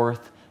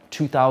 24th,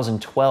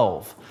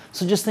 2012.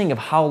 So just think of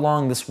how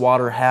long this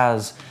water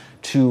has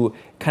to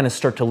kind of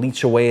start to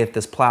leach away at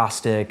this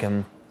plastic,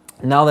 and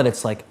now that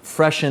it's like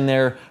fresh in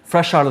there,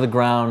 fresh out of the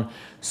ground,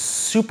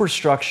 super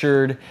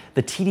structured.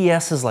 The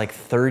TDS is like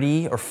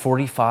 30 or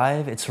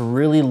 45. It's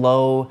really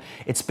low.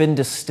 It's been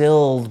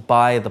distilled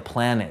by the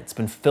planet. It's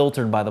been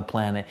filtered by the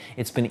planet.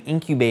 It's been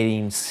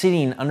incubating,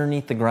 sitting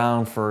underneath the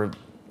ground for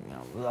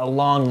a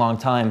long, long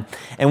time.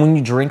 And when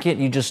you drink it,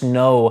 you just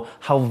know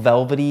how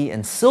velvety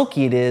and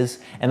silky it is.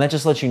 And that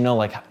just lets you know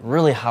like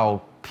really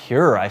how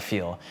pure I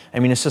feel. I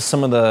mean, it's just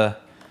some of the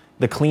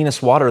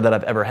cleanest water that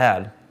I've ever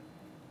had.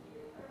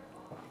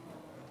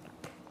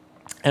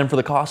 And for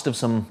the cost of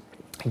some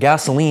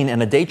gasoline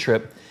and a day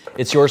trip,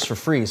 it's yours for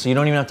free. So you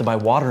don't even have to buy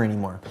water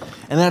anymore.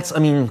 And that's, I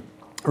mean,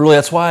 really,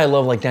 that's why I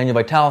love like Daniel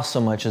Vitale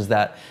so much, is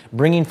that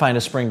bringing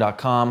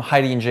findaspring.com,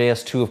 Heidi and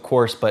JS too, of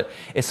course, but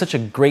it's such a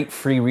great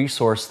free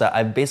resource that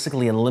I've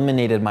basically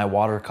eliminated my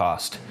water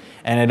cost.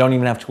 And I don't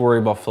even have to worry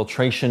about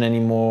filtration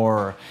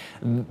anymore.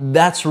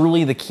 That's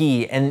really the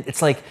key. And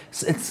it's like,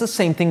 it's the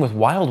same thing with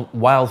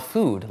wild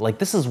food. Like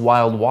this is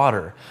wild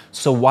water.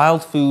 So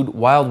wild food,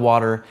 wild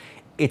water,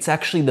 it's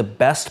actually the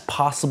best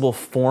possible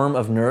form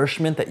of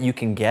nourishment that you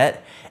can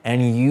get.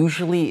 And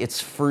usually it's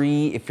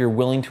free if you're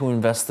willing to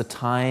invest the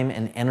time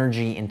and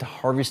energy into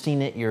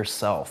harvesting it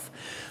yourself.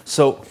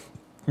 So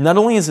not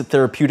only is it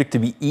therapeutic to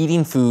be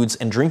eating foods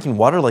and drinking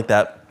water like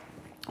that,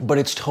 but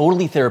it's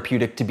totally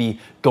therapeutic to be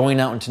going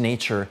out into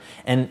nature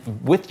and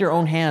with your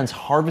own hands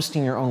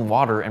harvesting your own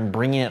water and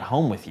bringing it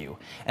home with you.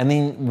 And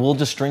then we'll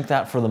just drink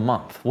that for the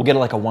month. We'll get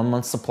like a 1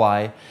 month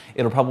supply.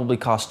 It'll probably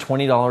cost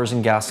 $20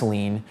 in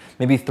gasoline.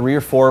 Maybe 3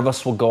 or 4 of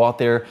us will go out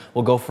there.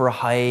 We'll go for a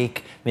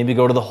hike, maybe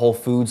go to the Whole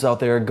Foods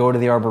out there, go to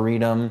the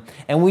Arboretum.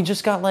 And we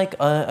just got like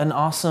an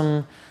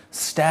awesome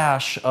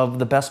stash of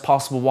the best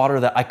possible water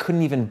that I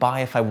couldn't even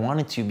buy if I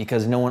wanted to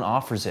because no one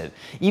offers it.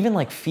 Even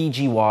like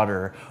Fiji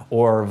water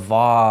or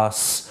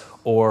Voss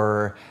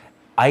or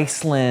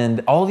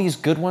Iceland, all these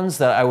good ones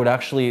that I would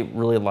actually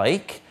really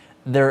like,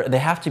 they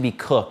have to be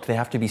cooked, they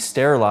have to be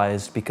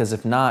sterilized, because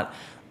if not,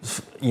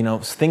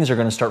 things are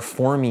going to start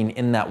forming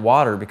in that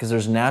water because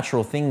there's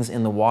natural things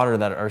in the water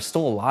that are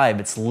still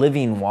alive. It's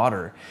living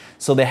water.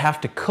 So they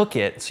have to cook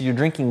it. So you're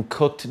drinking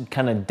cooked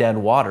kind of dead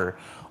water.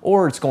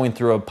 Or it's going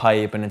through a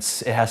pipe and it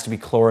has to be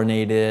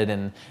chlorinated,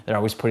 and they're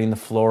always putting the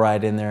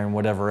fluoride in there and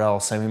whatever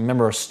else. I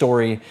remember a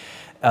story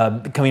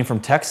coming from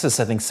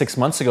Texas, I think 6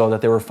 months ago, that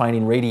they were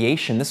finding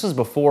radiation. This was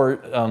before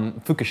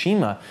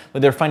Fukushima,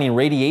 but they're finding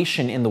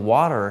radiation in the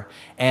water.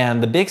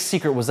 And the big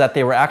secret was that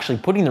they were actually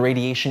putting the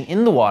radiation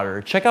in the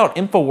water. Check out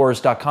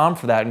Infowars.com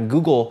for that and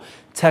Google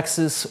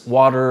Texas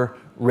water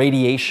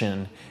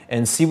radiation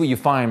and see what you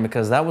find,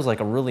 because that was like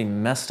a really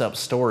messed up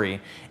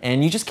story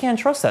and you just can't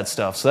trust that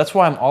stuff. So that's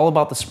why I'm all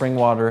about the spring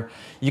water.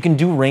 You can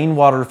do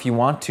rainwater if you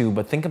want to,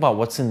 but think about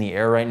what's in the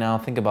air right now.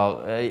 Think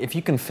about if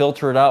you can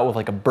filter it out with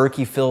like a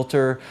Berkey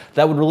filter.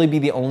 That would really be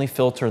the only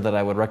filter that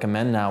I would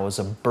recommend now, is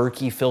a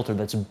Berkey filter.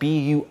 That's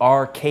B-U-R-K-E-Y.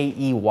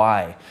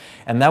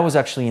 And that was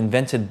actually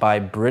invented by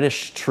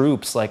British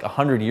troops like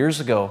 100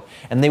 years ago,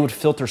 and they would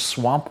filter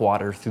swamp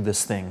water through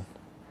this thing.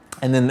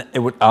 And then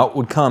out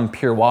would come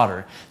pure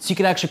water. So you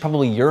could actually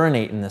probably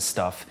urinate in this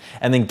stuff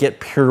and then get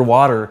pure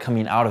water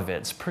coming out of it.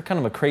 It's kind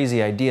of a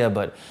crazy idea,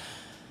 but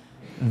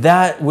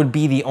that would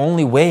be the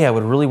only way I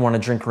would really want to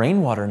drink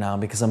rainwater now,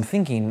 because I'm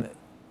thinking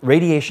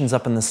radiation's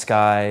up in the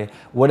sky,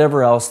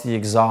 whatever else, the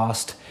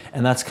exhaust,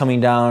 and that's coming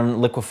down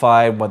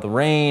liquefied by the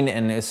rain,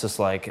 and it's just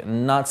like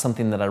not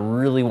something that I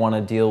really want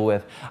to deal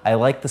with. I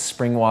like the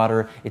spring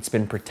water. It's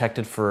been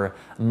protected for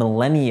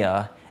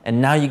millennia,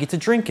 and now you get to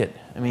drink it.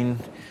 I mean,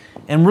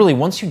 and really,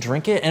 once you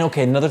drink it, and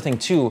okay, another thing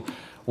too,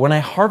 when I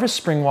harvest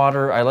spring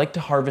water, I like to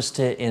harvest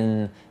it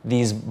in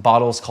these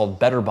bottles called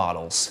Better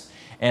bottles.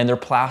 And they're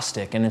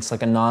plastic, and it's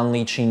like a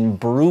non-leaching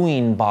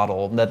brewing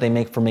bottle that they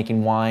make for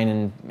making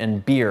wine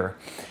and beer.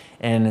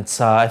 And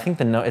it's, I think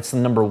it's the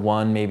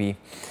 #1 maybe.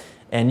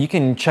 And you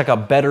can check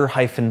out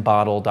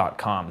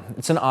better-bottle.com.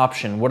 It's an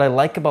option. What I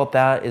like about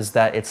that is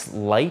that it's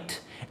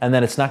light and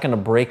that it's not gonna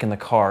break in the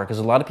car, because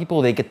a lot of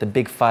people, they get the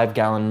big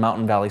 5-gallon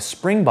Mountain Valley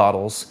spring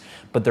bottles,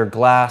 but they're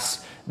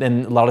glass,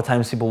 then a lot of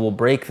times people will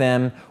break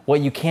them.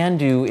 What you can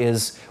do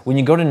is, when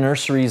you go to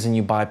nurseries and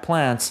you buy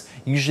plants,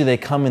 usually they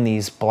come in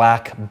these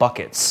black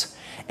buckets.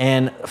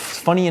 And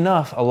funny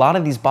enough, a lot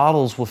of these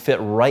bottles will fit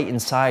right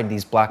inside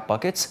these black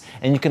buckets,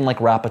 and you can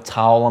like wrap a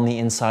towel on the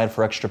inside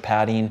for extra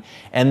padding,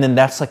 and then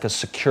that's like a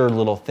secure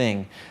little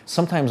thing.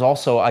 Sometimes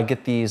also I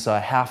get these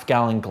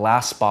half-gallon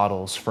glass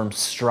bottles from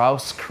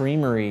Strauss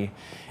Creamery,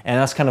 and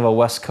that's kind of a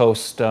West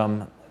Coast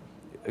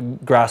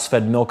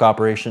grass-fed milk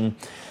operation.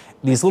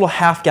 These little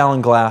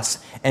half-gallon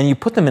glass, and you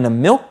put them in a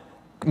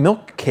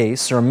milk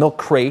case or a milk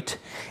crate,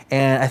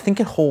 and I think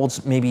it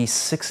holds maybe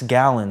 6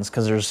 gallons,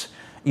 because there's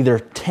either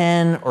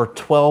 10 or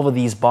 12 of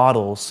these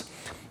bottles,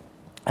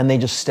 and they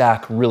just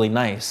stack really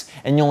nice.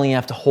 And you only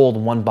have to hold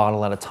 1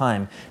 bottle at a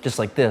time, just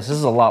like this. This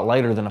is a lot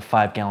lighter than a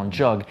 5-gallon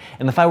jug.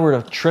 And if I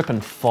were to trip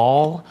and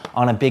fall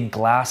on a big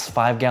glass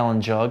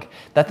 5-gallon jug,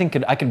 that thing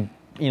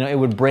it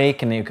would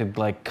break, and it could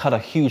like cut a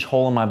huge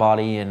hole in my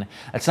body, and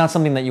it's not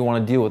something that you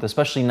want to deal with,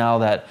 especially now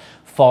that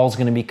fall's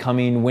going to be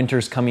coming,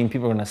 winter's coming,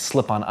 people are going to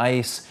slip on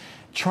ice.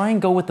 Try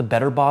and go with the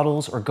better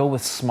bottles, or go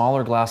with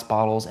smaller glass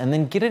bottles, and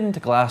then get it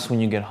into glass when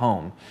you get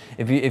home.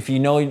 If you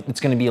know it's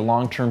going to be a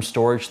long-term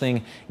storage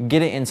thing,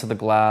 get it into the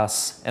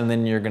glass, and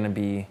then you're going to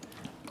be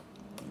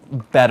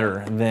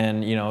better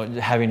than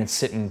having it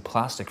sit in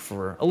plastic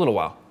for a little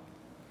while.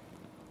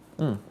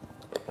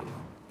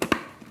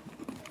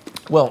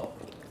 Well,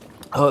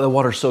 oh, the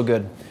water's so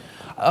good.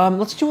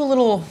 Let's do a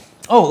little.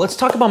 Let's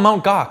talk about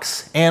Mt.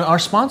 Gox and our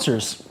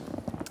sponsors.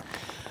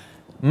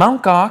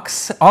 Mt.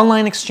 Gox,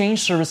 online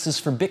exchange services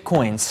for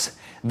Bitcoins.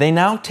 They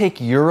now take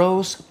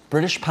euros,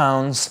 British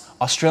pounds,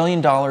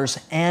 Australian dollars,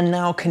 and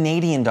now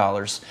Canadian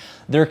dollars.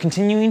 There are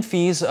continuing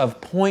fees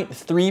of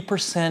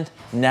 0.3%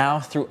 now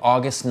through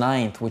August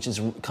 9th, which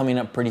is coming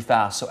up pretty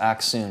fast, so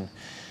act soon.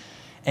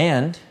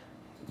 And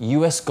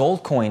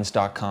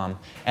usgoldcoins.com,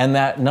 and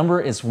that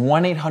number is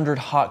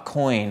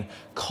 1-800-HOT-COIN.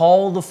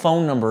 Call the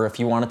phone number if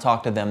you want to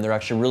talk to them. They're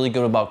actually really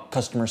good about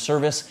customer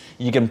service.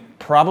 You can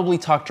probably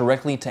talk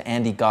directly to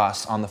Andy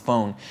Goss on the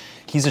phone.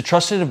 He's a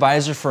trusted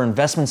advisor for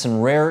investments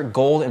in rare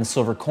gold and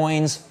silver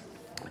coins.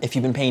 If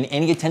you've been paying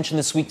any attention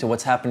this week to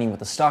what's happening with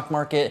the stock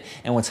market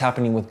and what's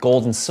happening with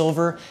gold and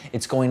silver,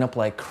 it's going up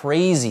like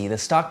crazy. The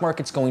stock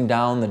market's going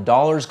down, the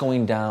dollar's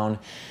going down.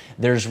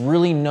 There's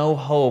really no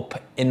hope,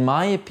 in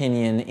my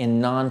opinion,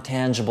 in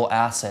non-tangible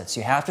assets.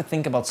 You have to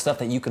think about stuff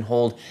that you can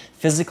hold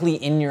physically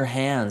in your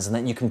hands and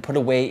that you can put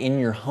away in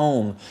your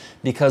home,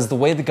 because the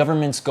way the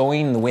government's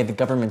going and the way the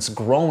government's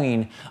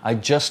growing, I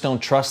just don't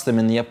trust them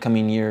in the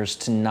upcoming years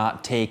to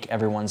not take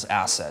everyone's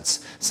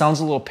assets. Sounds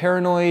a little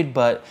paranoid,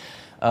 but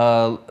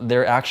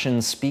their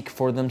actions speak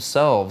for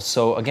themselves.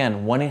 So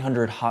again,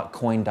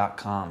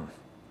 1-800-HOT-COIN.com.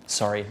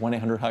 Sorry,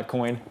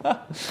 1-800-HOT-COIN.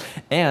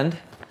 And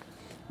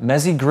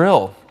Mezzi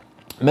Grill.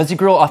 Mezzi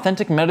Grill,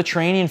 authentic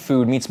Mediterranean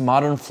food meets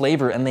modern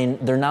flavor, and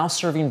they're now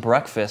serving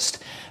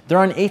breakfast. They're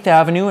on 8th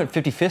Avenue at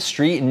 55th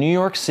Street in New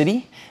York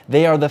City.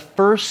 They are the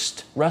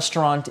first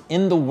restaurant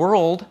in the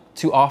world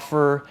to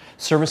offer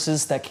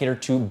services that cater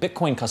to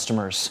Bitcoin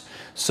customers.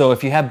 So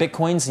if you have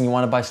Bitcoins and you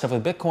want to buy stuff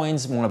with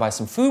Bitcoins, you want to buy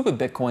some food with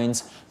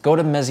Bitcoins, go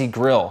to Mezzi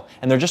Grill.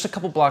 And they're just a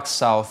couple blocks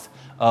south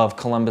of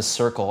Columbus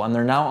Circle, and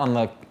they're now on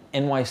the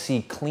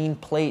NYC Clean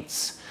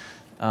Plates.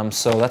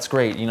 So that's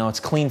great. It's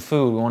clean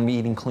food. We want to be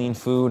eating clean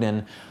food,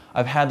 and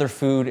I've had their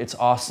food. It's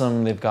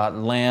awesome. They've got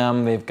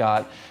lamb. They've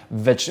got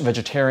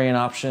vegetarian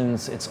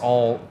options. It's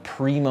all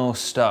primo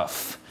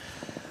stuff.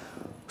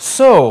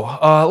 So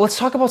let's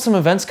talk about some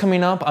events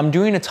coming up. I'm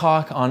doing a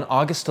talk on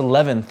August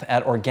 11th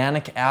at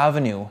Organic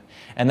Avenue,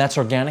 and that's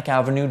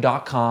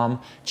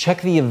organicavenue.com.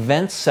 Check the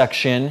events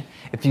section.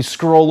 If you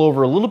scroll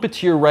over a little bit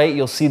to your right,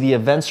 you'll see the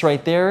events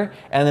right there,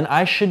 and then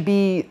I should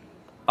be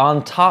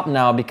on top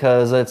now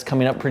because it's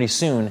coming up pretty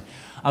soon.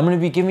 I'm going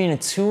to be giving a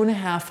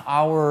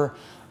 2.5-hour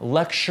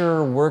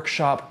lecture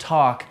workshop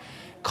talk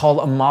called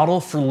A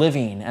Model for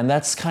Living, and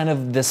that's kind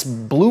of this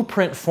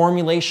blueprint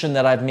formulation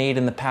that I've made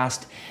in the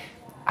past,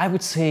 I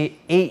would say,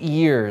 8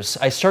 years.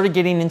 I started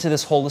getting into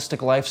this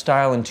holistic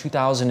lifestyle in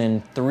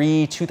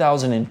 2003,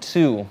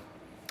 2002.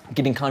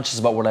 Getting conscious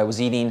about what I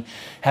was eating,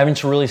 having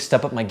to really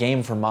step up my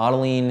game for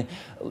modeling,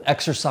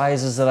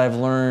 exercises that I've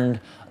learned,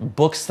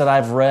 books that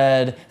I've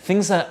read,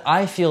 things that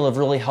I feel have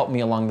really helped me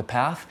along the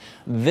path.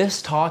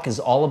 This talk is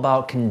all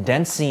about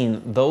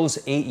condensing those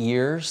 8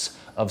 years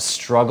of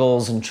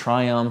struggles and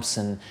triumphs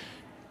and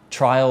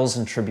trials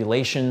and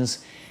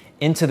tribulations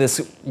into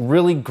this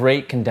really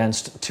great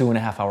condensed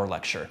 2.5-hour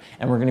lecture.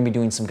 And we're gonna be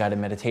doing some guided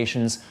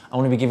meditations. I'm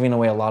gonna be giving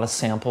away a lot of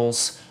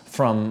samples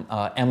from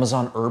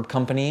Amazon Herb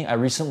Company. I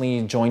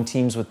recently joined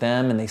teams with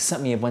them, and they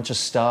sent me a bunch of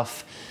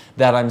stuff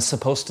that I'm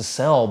supposed to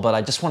sell, but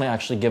I just want to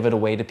actually give it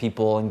away to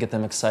people and get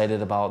them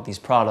excited about these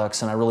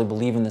products. And I really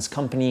believe in this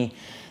company.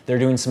 They're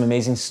doing some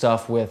amazing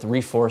stuff with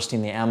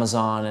reforesting the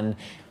Amazon and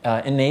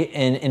in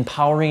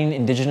empowering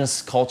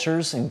indigenous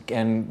cultures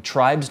and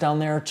tribes down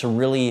there to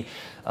really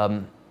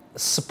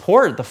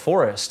support the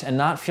forest and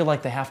not feel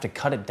like they have to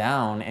cut it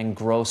down and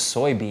grow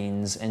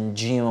soybeans and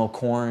GMO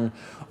corn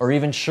or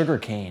even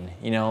sugarcane.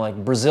 You know,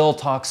 like Brazil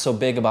talks so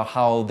big about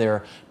how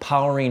they're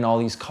powering all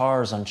these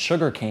cars on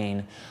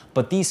sugarcane,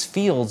 but these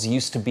fields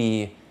used to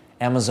be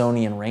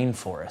Amazonian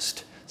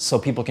rainforest, so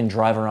people can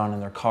drive around in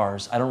their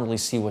cars. I don't really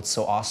see what's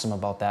so awesome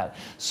about that.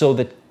 So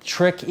the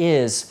trick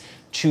is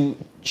to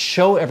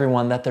show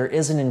everyone that there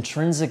is an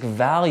intrinsic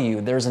value,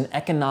 there's an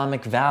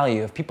economic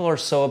value. If people are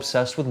so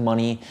obsessed with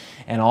money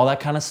and all that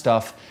kind of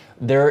stuff,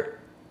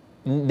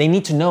 they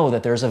need to know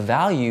that there's a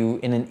value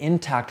in an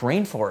intact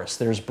rainforest.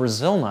 There's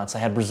Brazil nuts. I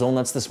had Brazil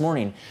nuts this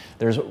morning,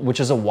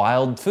 which is a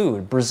wild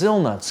food. Brazil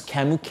nuts,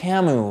 camu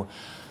camu,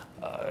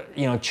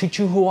 you know,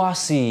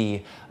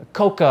 chuchuhuasi,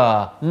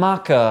 coca,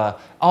 maca,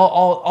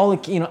 all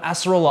you know,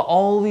 acerola,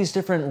 all these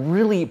different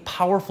really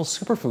powerful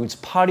superfoods,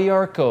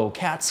 padiarco,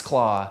 cat's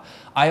claw,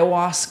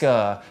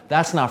 ayahuasca,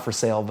 that's not for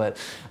sale, but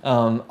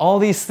all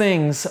these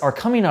things are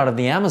coming out of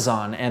the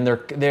Amazon, and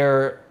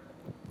they're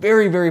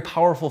very, very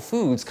powerful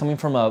foods coming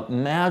from a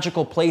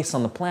magical place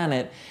on the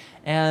planet.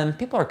 And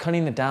people are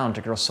cutting it down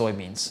to grow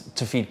soybeans,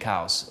 to feed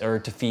cows, or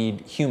to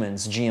feed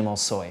humans GMO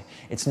soy.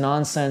 It's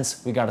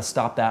nonsense. We got to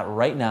stop that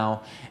right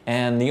now.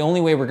 And the only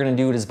way we're going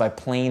to do it is by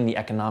playing the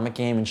economic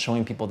game and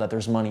showing people that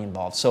there's money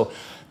involved. So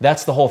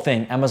that's the whole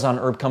thing. Amazon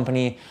Herb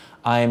Company,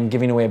 I'm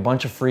giving away a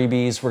bunch of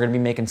freebies. We're going to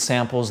be making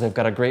samples. They've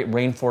got a great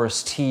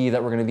rainforest tea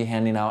that we're going to be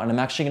handing out. And I'm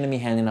actually going to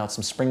be handing out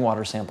some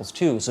SpringWater samples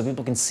too, so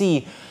people can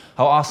see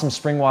how awesome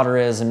SpringWater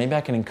is, and maybe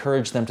I can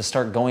encourage them to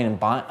start going and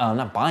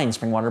not buying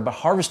SpringWater, but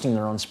harvesting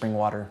their own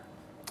SpringWater.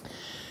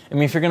 I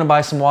mean, if you're going to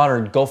buy some water,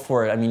 go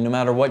for it. I mean, no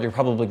matter what, you're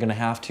probably going to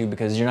have to,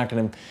 because you're not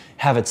going to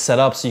have it set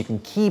up so you can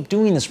keep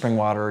doing the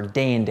SpringWater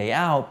day in, day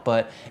out.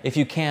 But if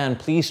you can,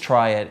 please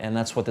try it, and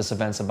that's what this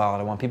event's about.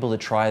 I want people to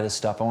try this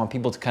stuff. I want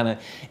people to kind of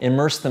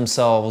immerse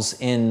themselves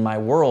in my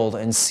world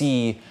and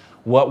see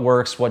what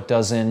works, what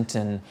doesn't.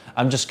 And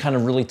I'm just kind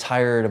of really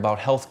tired about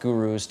health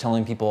gurus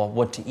telling people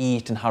what to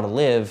eat and how to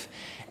live,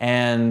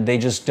 and they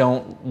just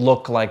don't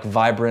look like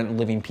vibrant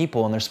living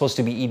people, and they're supposed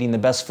to be eating the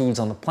best foods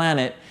on the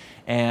planet,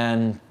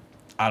 and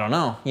I don't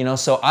know, you know.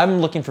 So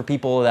I'm looking for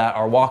people that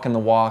are walking the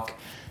walk,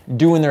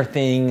 doing their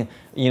thing,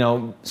 you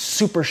know,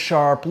 super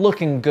sharp,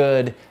 looking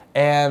good.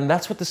 And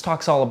that's what this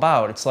talk's all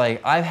about. It's like,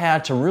 I've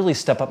had to really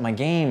step up my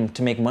game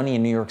to make money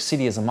in New York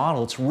City as a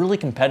model. It's really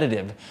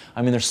competitive.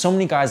 I mean, there's so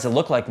many guys that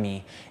look like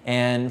me.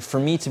 And for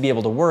me to be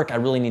able to work, I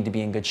really need to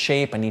be in good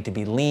shape. I need to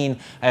be lean.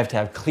 I have to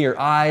have clear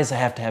eyes. I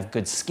have to have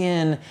good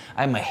skin.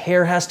 My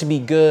hair has to be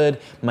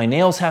good. My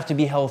nails have to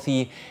be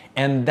healthy.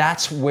 And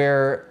that's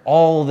where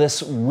all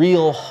this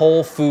real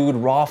whole food,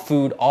 raw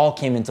food, all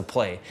came into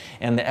play.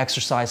 And the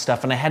exercise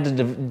stuff. And I had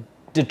to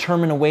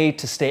determine a way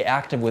to stay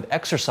active with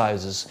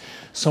exercises.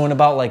 So in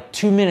about like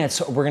 2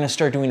 minutes, we're gonna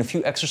start doing a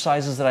few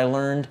exercises that I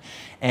learned,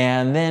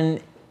 and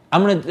then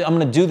I'm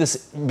gonna do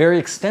this very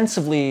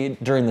extensively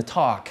during the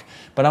talk,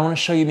 but I wanna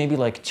show you maybe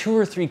like 2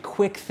 or 3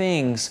 quick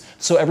things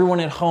so everyone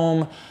at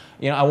home,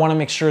 you know, I wanna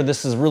make sure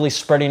this is really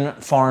spreading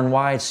far and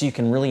wide so you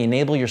can really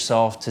enable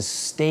yourself to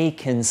stay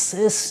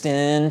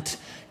consistent,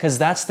 because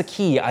that's the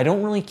key. I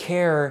don't really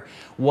care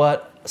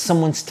what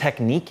someone's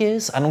technique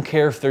is. I don't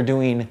care if they're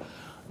doing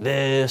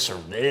this or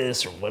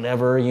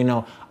whatever, you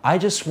know. I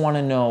just want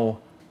to know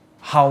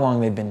how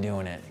long they've been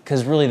doing it,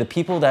 because really the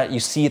people that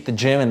you see at the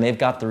gym and they've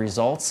got the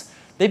results,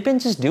 they've been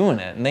just doing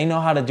it, and they know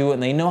how to do it,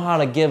 and they know how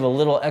to give a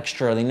little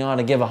extra, they know how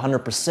to give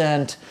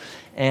 100%,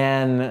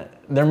 and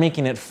they're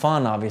making it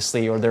fun,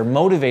 obviously, or they're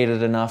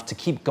motivated enough to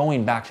keep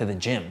going back to the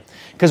gym.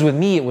 Because with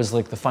me, it was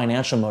like the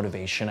financial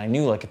motivation. I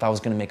knew like if I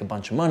was going to make a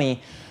bunch of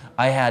money,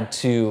 I had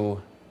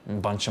to, a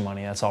bunch of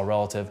money, that's all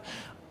relative,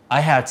 I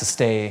had to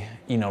stay,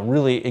 you know,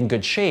 really in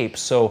good shape.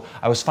 So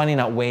I was finding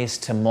out ways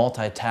to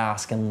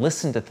multitask and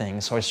listen to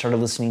things. So I started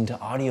listening to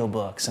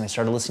audiobooks, and I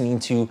started listening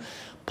to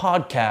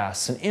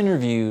podcasts and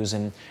interviews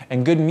and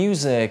good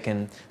music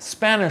and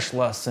Spanish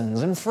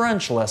lessons and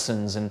French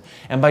lessons. And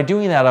by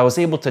doing that, I was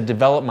able to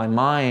develop my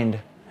mind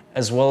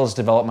as well as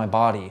develop my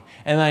body.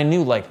 And I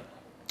knew, like,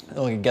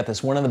 oh, you get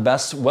this, one of the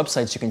best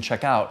websites you can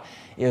check out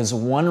is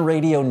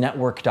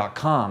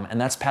oneradionetwork.com. And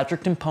that's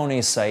Patrick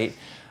Timpone's site.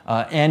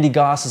 Andy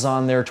Goss is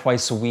on there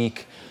twice a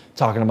week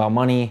talking about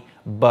money,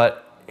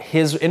 but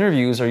his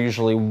interviews are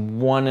usually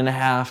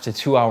 1.5 to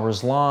 2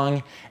 hours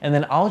long, and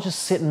then I'll just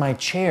sit in my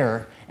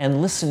chair and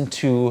listen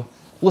to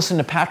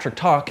Patrick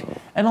talk,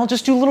 and I'll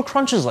just do little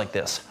crunches like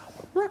this,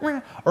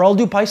 or I'll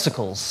do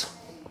bicycles,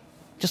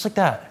 just like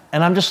that,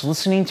 and I'm just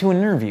listening to an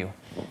interview,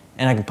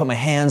 and I can put my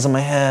hands on my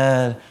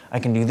head, I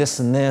can do this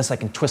and this, I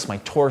can twist my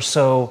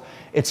torso.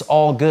 It's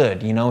all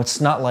good, you know, it's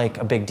not like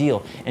a big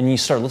deal. And you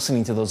start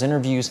listening to those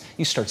interviews,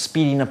 you start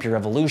speeding up your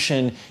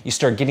evolution, you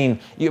start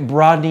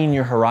broadening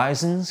your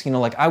horizons. You know,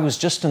 like I was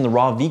just in the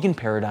raw vegan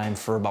paradigm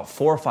for about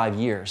 4 or 5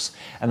 years.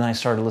 And then I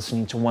started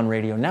listening to One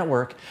Radio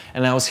Network,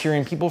 and I was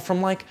hearing people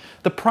from like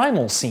the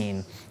primal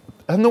scene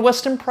and the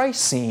Weston Price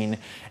scene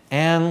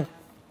and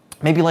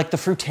maybe like the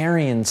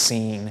fruitarian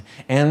scene.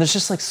 And there's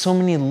just like so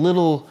many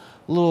little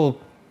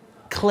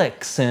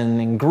cliques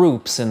and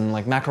groups and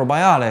like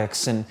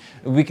macrobiotics, and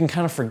we can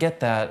kind of forget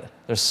that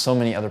there's so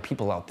many other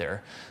people out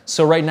there.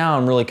 So right now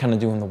I'm really kind of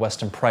doing the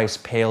Weston Price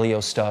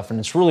paleo stuff, and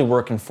it's really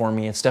working for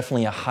me. It's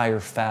definitely a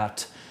higher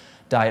fat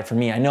diet for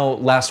me. I know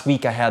last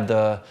week I had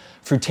the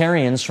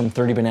fruitarians from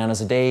 30 Bananas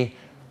a Day,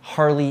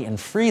 Harley and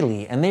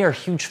Freely, and they are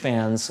huge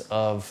fans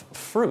of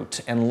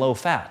fruit and low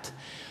fat.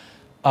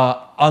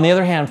 On the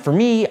other hand, for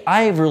me,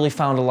 I've really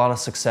found a lot of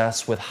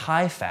success with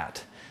high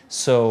fat.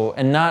 So,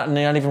 and not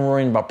even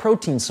worrying about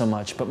protein so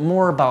much, but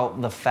more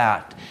about the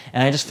fat.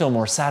 And I just feel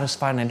more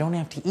satisfied, and I don't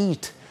have to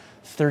eat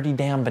 30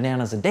 damn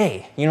bananas a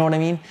day. You know what I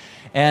mean?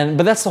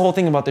 But that's the whole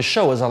thing about this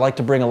show, is I like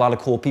to bring a lot of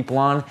cool people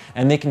on,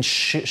 and they can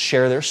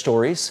share their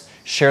stories,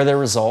 share their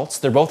results.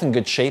 They're both in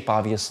good shape,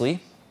 obviously.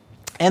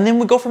 And then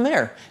we go from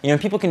there. You know,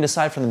 people can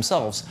decide for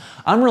themselves.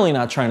 I'm really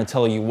not trying to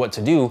tell you what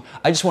to do.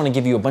 I just want to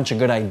give you a bunch of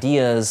good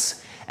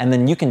ideas, and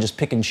then you can just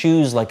pick and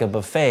choose like a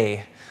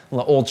buffet.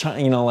 Old,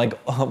 you know, like,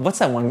 what's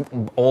that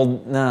one?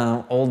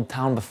 Old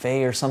Town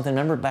Buffet or something.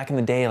 Remember back in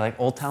the day, like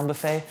Old Town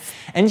Buffet?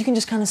 And you can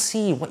just kind of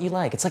see what you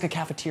like. It's like a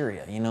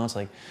cafeteria, you know? It's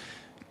like,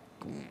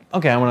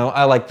 okay,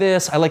 I like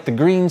this. I like the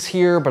greens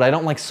here, but I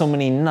don't like so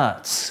many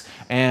nuts.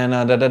 And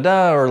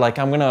or like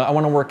I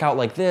want to work out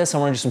like this. I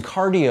want to do some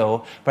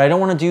cardio, but I don't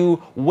want to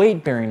do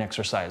weight-bearing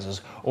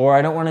exercises, or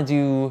I want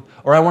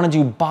to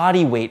do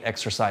body weight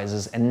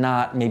exercises and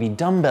not maybe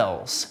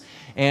dumbbells.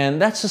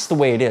 And that's just the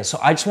way it is. So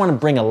I just want to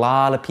bring a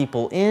lot of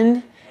people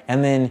in,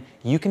 and then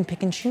you can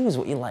pick and choose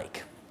what you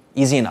like.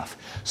 Easy enough.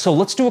 So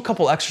let's do a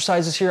couple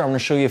exercises here. I'm going to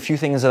show you a few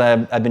things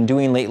that I've been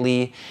doing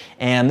lately.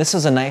 And this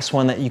is a nice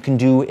one that you can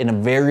do in a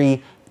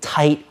very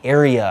tight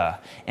area.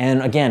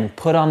 And again,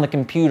 put on the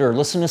computer,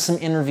 listen to some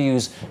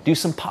interviews, do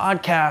some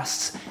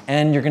podcasts,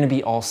 and you're going to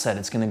be all set.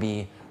 It's going to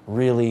be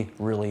really,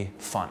 really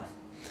fun.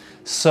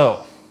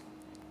 So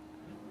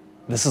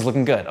this is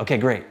looking good. Okay,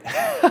 great.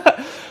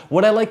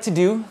 What I like to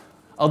do,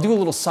 I'll do a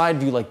little side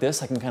view like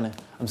this.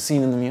 I'm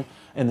seeing in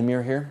the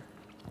mirror here.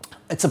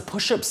 It's a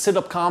push-up,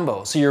 sit-up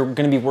combo. So you're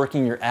gonna be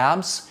working your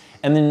abs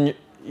and then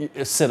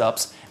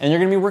sit-ups, and you're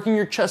gonna be working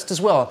your chest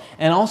as well.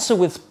 And also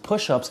with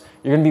push-ups,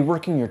 you're gonna be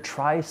working your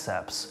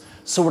triceps.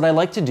 So what I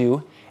like to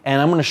do,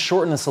 and I'm gonna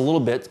shorten this a little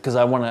bit because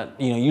I wanna,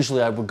 you know,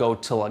 usually I would go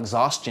till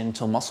exhaustion,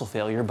 till muscle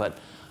failure, but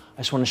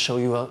I just wanna show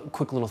you a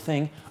quick little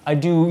thing. I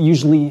do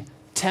usually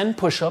 10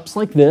 push-ups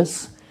like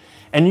this.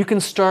 And you can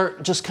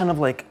start just kind of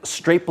like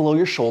straight below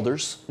your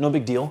shoulders, no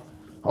big deal.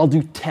 I'll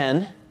do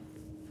 10,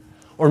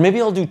 or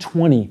maybe I'll do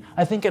 20.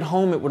 I think at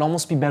home it would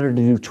almost be better to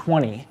do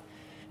 20,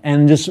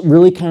 and just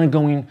really kind of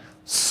going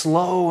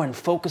slow and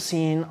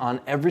focusing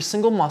on every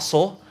single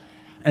muscle.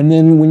 And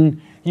then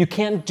when you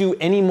can't do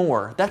any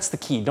more, that's the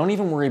key. Don't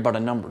even worry about a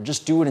number.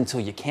 Just do it until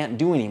you can't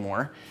do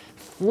anymore.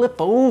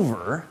 Flip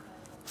over,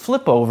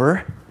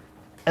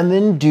 and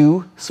then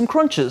do some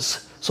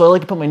crunches. So I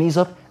like to put my knees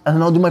up, and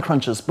then I'll do my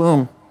crunches,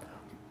 boom.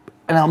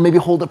 And I'll maybe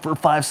hold it for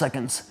 5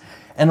 seconds.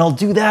 And I'll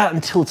do that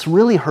until it's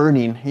really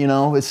hurting, you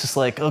know? It's just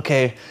like,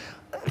 okay,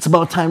 it's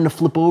about time to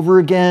flip over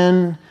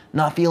again.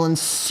 Not feeling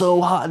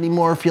so hot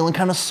anymore, feeling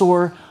kind of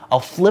sore. I'll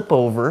flip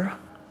over.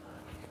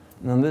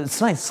 And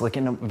it's nice, like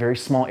in a very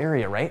small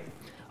area, right?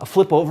 I'll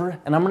flip over,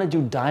 and I'm gonna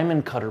do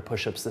diamond cutter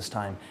push-ups this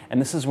time. And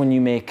this is when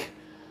you make,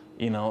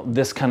 you know,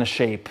 this kind of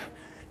shape.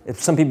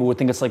 Some people would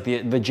think it's like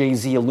the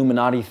Jay-Z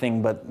Illuminati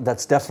thing, but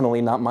that's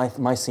definitely not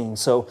my scene.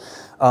 So,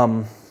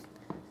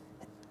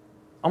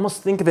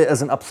 almost think of it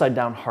as an upside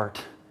down heart.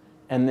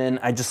 And then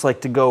I just like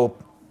to go,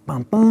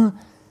 bum, bum.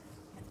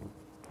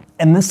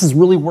 And this is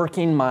really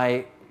working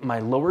my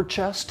lower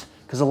chest,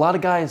 because a lot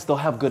of guys, they'll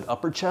have good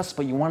upper chest,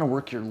 but you want to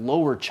work your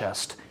lower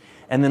chest,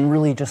 and then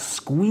really just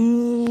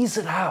squeeze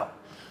it out.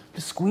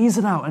 Just squeeze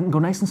it out and go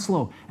nice and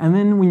slow. And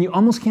then when you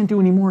almost can't do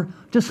anymore,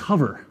 just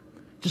hover.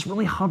 Just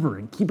really hover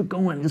and keep it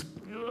going. Just,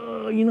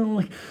 you know,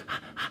 like,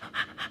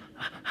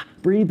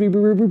 breathe, breathe,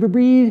 breathe, breathe,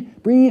 breathe,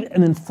 breathe,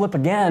 and then flip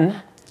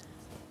again.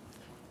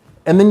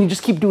 And then you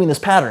just keep doing this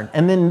pattern.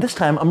 And then this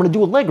time I'm gonna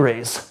do a leg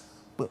raise.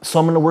 So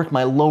I'm gonna work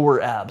my lower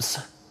abs.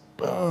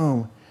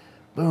 Boom,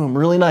 boom,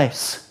 really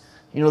nice.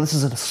 You know, this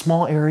is in a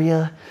small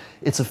area.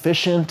 It's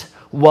efficient.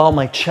 While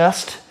my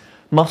chest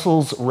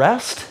muscles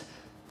rest,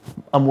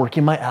 I'm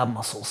working my ab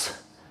muscles.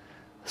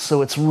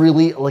 So it's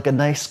really like a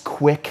nice,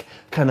 quick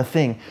kind of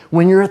thing.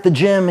 When you're at the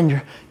gym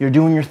and you're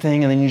doing your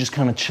thing, and then you just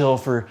kind of chill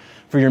for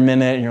your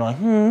minute, and you're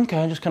like,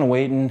 okay, just kind of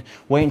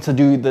waiting to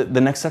do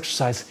the next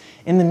exercise.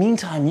 In the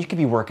meantime, you could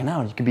be working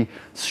out. You could be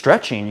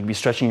stretching. You could be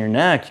stretching your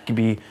neck. You could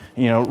be,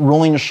 you know,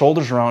 rolling your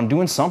shoulders around,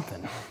 doing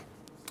something.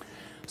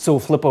 So we'll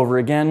flip over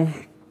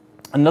again.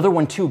 Another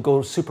one too,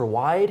 go super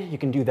wide. You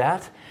can do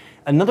that.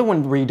 Another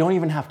one where you don't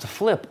even have to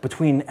flip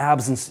between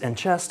abs and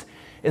chest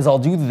is I'll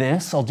do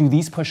this. I'll do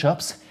these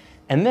push-ups,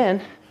 and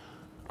then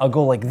I'll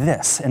go like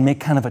this and make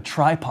kind of a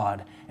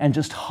tripod and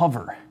just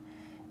hover.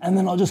 And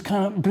then I'll just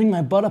kind of bring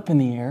my butt up in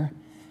the air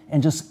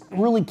and just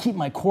really keep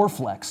my core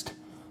flexed.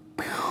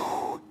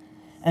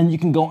 And you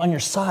can go on your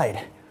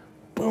side.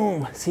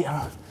 Boom. See, I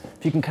don't know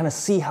if you can kind of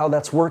see how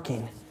that's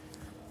working.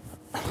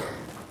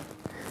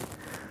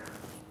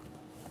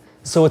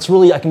 So it's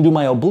really, I can do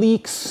my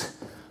obliques,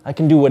 I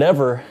can do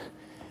whatever,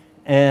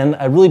 and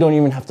I really don't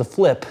even have to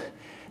flip.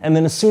 And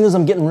then as soon as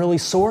I'm getting really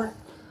sore,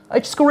 I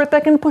just go right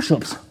back into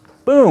push-ups.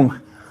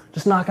 Boom.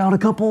 Just knock out a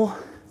couple.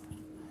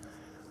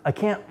 I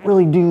can't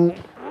really do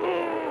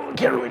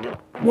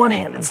one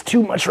hand, it's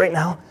too much right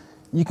now.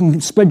 You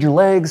can spread your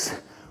legs,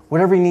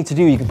 whatever you need to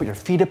do. You can put your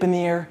feet up in the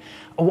air.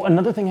 Oh,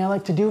 another thing I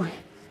like to do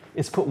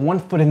is put one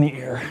foot in the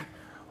air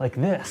like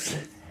this,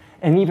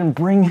 and even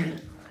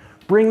bring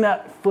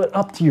that foot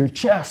up to your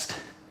chest.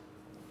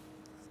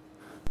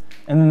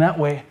 And then that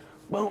way,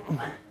 boom.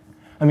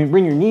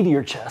 Bring your knee to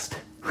your chest.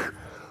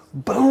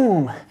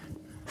 Boom.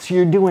 So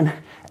you're doing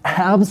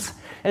abs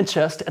and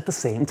chest at the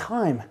same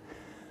time.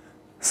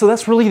 So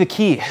that's really the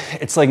key.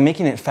 It's like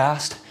making it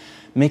fast,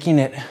 making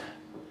it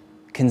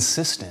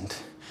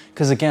consistent.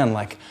 Because again,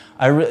 like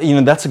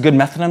that's a good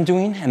method I'm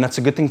doing, and that's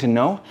a good thing to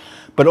know.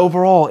 But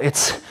overall,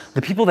 it's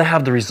the people that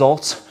have the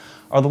results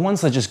are the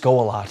ones that just go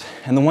a lot,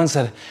 and the ones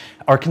that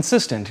are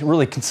consistent.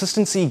 Really,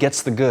 consistency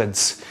gets the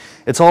goods.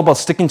 It's all about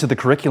sticking to the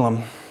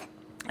curriculum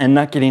and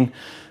not getting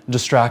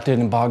distracted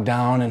and bogged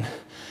down. And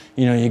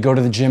you go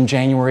to the gym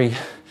January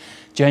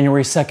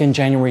 2nd,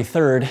 January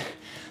 3rd,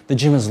 the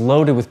gym is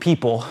loaded with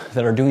people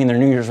that are doing their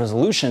New Year's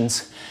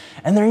resolutions,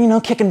 and they're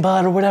kicking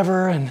butt or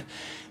whatever, and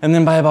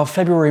then by about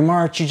February,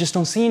 March, you just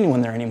don't see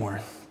anyone there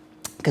anymore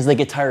because they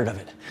get tired of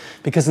it.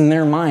 Because in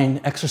their mind,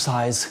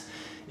 exercise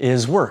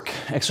is work.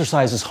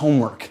 Exercise is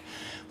homework.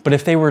 But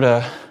if they were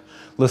to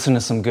listen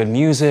to some good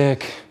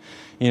music,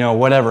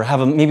 whatever,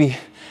 maybe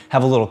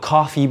have a little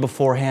coffee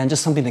beforehand,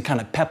 just something to kind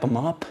of pep them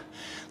up.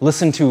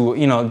 Listen to,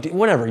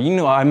 whatever,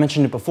 I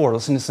mentioned it before,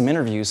 listen to some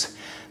interviews.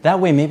 That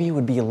way maybe it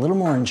would be a little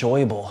more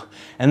enjoyable.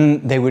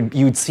 And then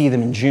you would see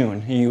them in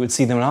June, you would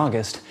see them in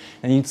August,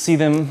 and you'd see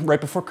them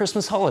right before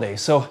Christmas holiday.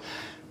 So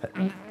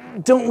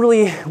don't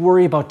really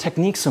worry about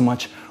technique so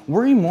much,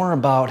 worry more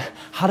about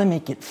how to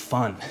make it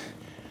fun.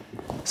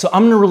 So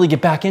I'm gonna really get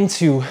back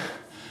into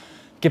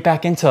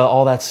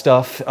all that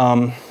stuff.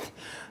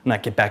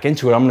 Not get back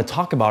into it, I'm gonna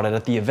talk about it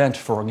at the event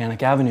for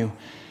Organic Avenue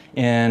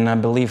in, I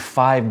believe,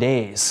 5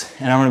 days.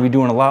 And I'm gonna be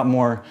doing a lot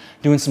more,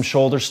 doing some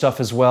shoulder stuff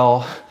as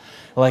well.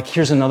 Like,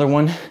 here's another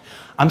one.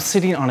 I'm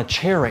sitting on a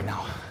chair right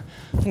now.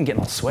 I'm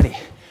getting all sweaty.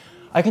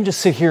 I can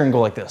just sit here and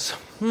go like this.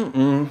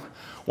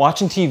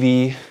 Watching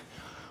TV,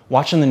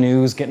 watching the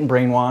news, getting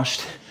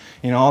brainwashed,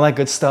 all that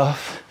good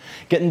stuff,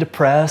 getting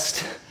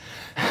depressed,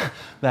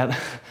 that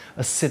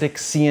acidic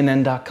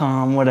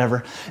CNN.com,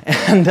 whatever.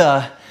 And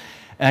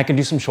I can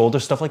do some shoulder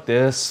stuff like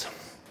this.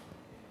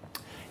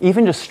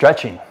 Even just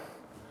stretching.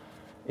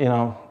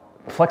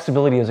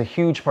 Flexibility is a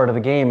huge part of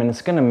the game, and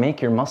it's gonna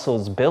make your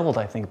muscles build,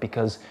 I think,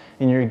 because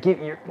you're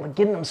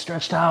getting them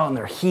stretched out and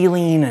they're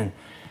healing,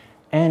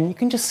 and you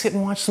can just sit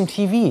and watch some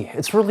TV.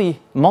 It's really,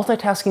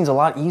 multitasking is a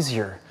lot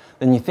easier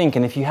than you think.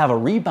 And if you have a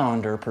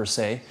rebounder per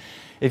se,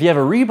 if you have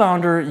a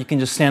rebounder, you can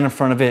just stand in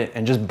front of it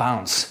and just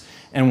bounce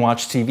and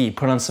watch TV,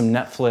 put on some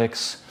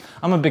Netflix.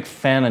 I'm a big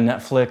fan of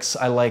Netflix.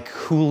 I like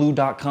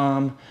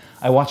Hulu.com.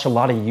 I watch a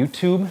lot of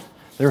YouTube.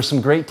 There are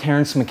some great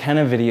Terrence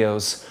McKenna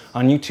videos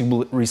on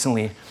YouTube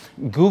recently.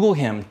 Google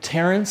him,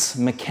 Terrence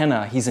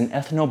McKenna. He's an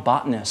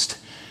ethnobotanist,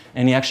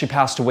 and he actually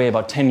passed away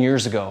about 10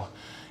 years ago.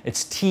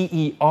 It's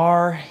T-E-R-E-N-C-E.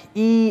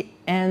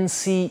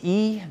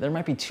 There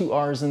might be 2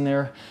 R's in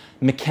there.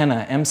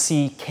 McKenna,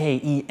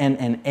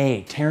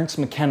 M-C-K-E-N-N-A. Terrence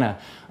McKenna,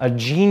 a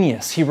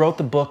genius. He wrote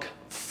the book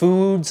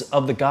Foods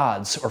of the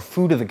Gods, or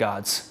Food of the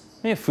Gods.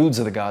 Maybe Foods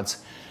of the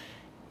Gods.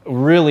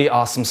 Really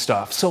awesome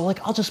stuff. So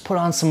I'll just put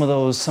on some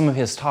of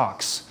his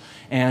talks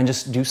and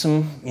just do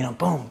some,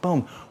 boom,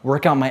 boom,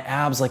 work out my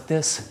abs like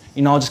this.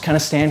 I'll just kind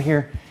of stand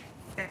here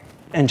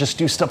and just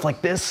do stuff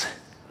like this.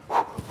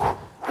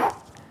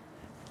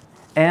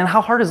 And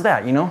how hard is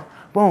that,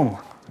 Boom,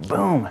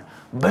 boom,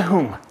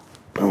 boom,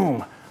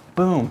 boom,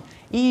 boom.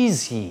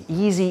 Easy,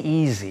 easy,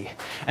 easy.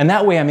 And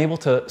that way I'm able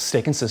to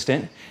stay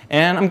consistent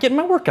and I'm getting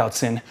my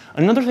workouts in.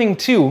 Another thing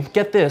too,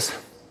 get this,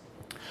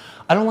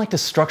 I don't like to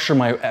structure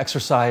my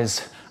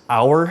exercise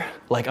hour,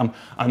 like I'm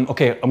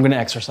gonna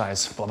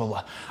exercise, blah, blah,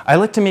 blah. I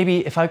like to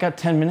maybe, if I've got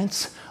 10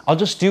 minutes, I'll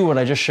just do what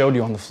I just showed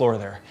you on the floor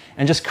there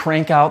and just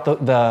crank out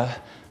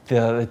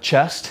the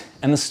chest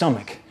and the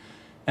stomach.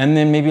 And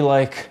then maybe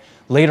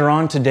later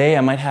on today,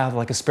 I might have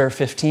a spare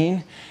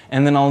 15,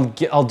 and then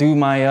I'll do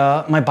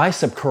my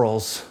bicep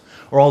curls,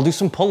 or I'll do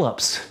some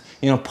pull-ups.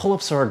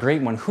 Pull-ups are a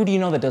great one. Who do you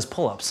know that does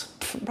pull-ups?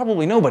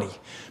 Probably nobody.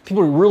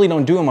 People really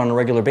don't do them on a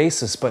regular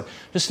basis, but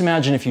just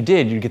imagine if you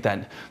did, you'd get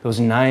those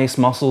nice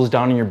muscles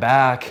down in your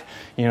back,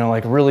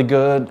 really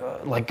good,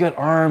 good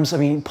arms.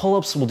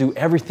 Pull-ups will do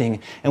everything.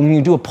 And when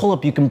you do a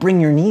pull-up, you can bring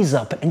your knees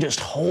up and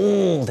just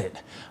hold it.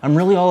 I'm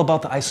really all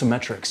about the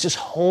isometrics, just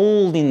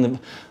holding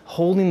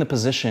the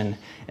position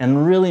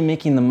and really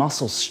making the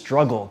muscles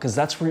struggle, because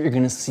that's where you're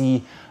gonna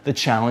see the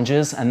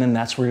challenges, and then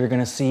that's where you're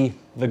gonna see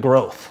the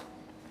growth.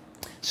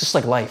 It's just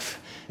like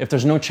life. If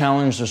there's no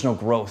challenge, there's no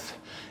growth.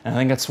 And I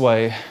think that's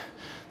why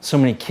so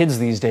many kids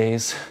these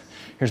days,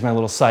 here's my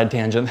little side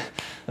tangent.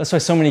 That's why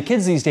so many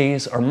kids these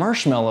days are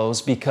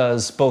marshmallows,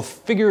 because both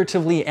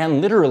figuratively and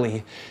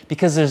literally,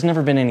 because there's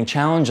never been any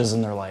challenges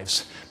in their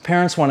lives.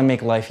 Parents want to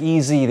make life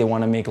easy. They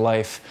want to make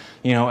life,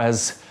 you know,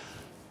 as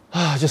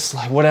just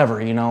like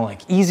whatever, you know,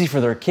 like easy for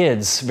their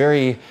kids.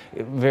 Very,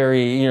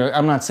 very, you know,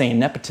 I'm not saying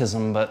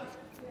nepotism, but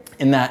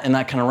in that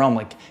kind of realm,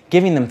 like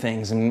giving them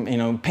things and, you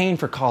know, paying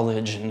for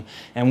college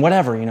and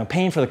whatever, you know,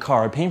 paying for the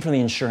car, paying for the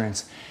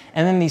insurance.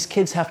 And then these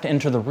kids have to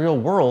enter the real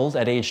world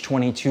at age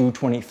 22,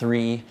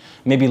 23,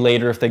 maybe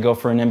later if they go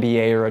for an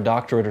MBA or a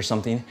doctorate or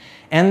something,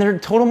 and they're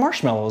total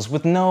marshmallows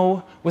with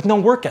no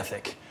work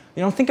ethic.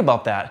 You know, think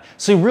about that.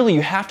 So really,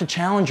 you have to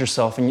challenge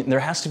yourself, and there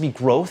has to be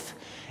growth.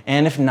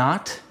 And if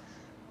not,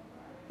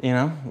 you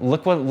know,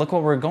 look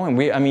what we're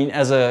going. I mean,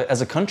 as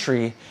a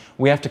country,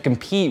 we have to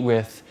compete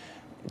with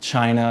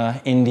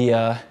China,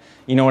 India.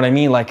 You know what I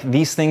mean? Like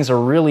these things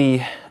are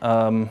really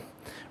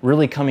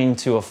really coming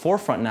to a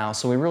forefront now,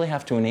 so we really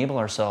have to enable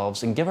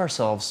ourselves and give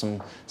ourselves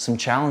some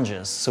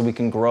challenges so we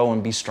can grow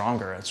and be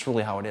stronger. That's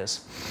really how it is.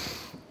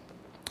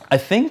 I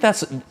think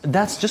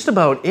that's just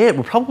about it.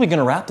 We're probably going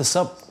to wrap this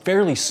up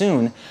fairly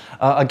soon.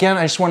 Again,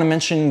 I just want to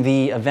mention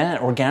the event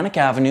at Organic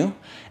Avenue,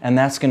 and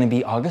that's going to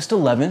be August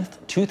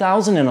 11th,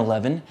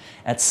 2011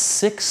 at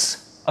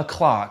 6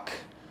 o'clock.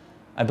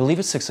 I believe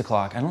it's 6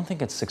 o'clock. I don't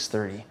think it's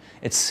 6:30.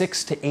 It's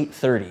 6 to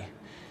 8:30.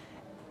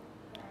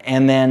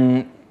 And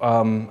then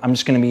I'm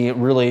just going to be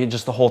really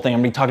just the whole thing.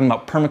 I'm going to be talking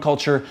about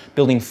permaculture,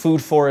 building food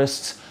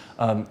forests,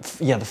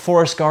 the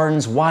forest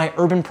gardens, why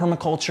urban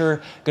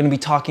permaculture. Going to be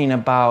talking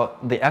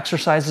about the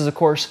exercises, of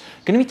course.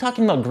 Going to be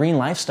talking about green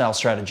lifestyle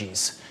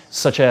strategies,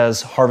 such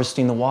as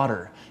harvesting the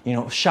water, you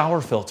know, shower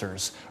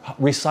filters,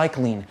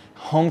 recycling,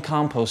 home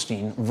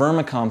composting,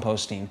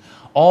 vermicomposting,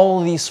 all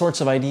of these sorts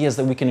of ideas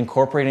that we can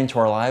incorporate into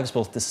our lives,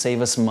 both to save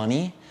us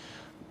money,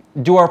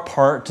 do our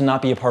part to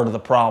not be a part of the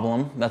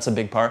problem. That's a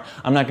big part.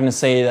 I'm not going to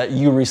say that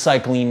you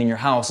recycling in your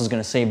house is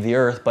going to save the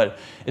earth, but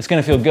it's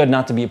going to feel good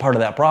not to be a part of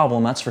that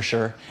problem, that's for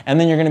sure. And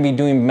then you're going to be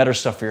doing better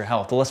stuff for your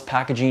health. The less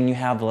packaging you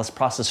have, the less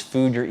processed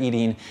food you're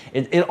eating,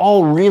 it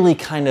all really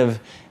kind of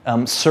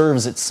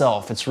serves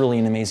itself. It's really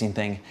an amazing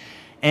thing.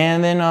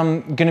 And then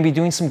I'm going to be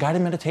doing some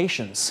guided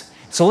meditations.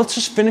 So let's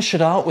just finish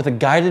it out with a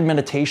guided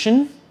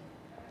meditation.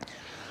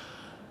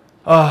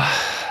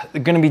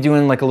 They're going to be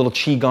doing like a little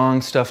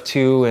qigong stuff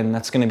too, and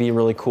that's going to be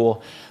really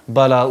cool.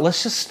 But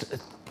let's just,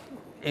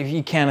 if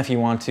you can, if you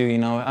want to, you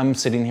know, I'm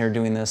sitting here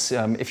doing this.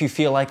 If you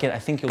feel like it, I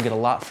think you'll get a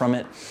lot from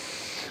it.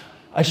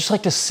 I just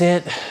like to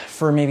sit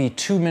for maybe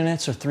 2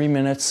 minutes or 3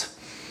 minutes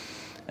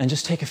and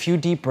just take a few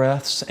deep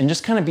breaths and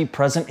just kind of be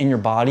present in your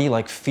body,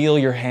 like feel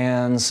your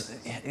hands.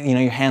 You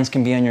know, your hands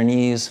can be on your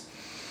knees.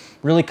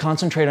 Really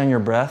concentrate on your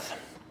breath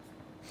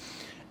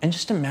and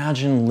just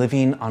imagine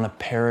living on a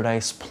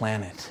paradise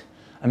planet.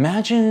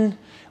 Imagine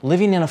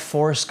living in a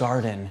forest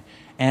garden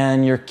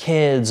and your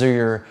kids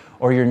or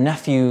your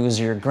nephews,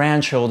 or your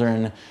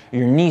grandchildren,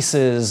 your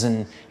nieces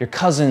and your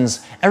cousins,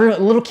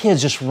 little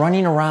kids just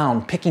running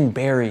around picking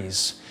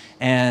berries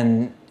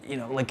and, you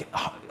know, like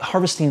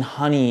harvesting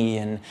honey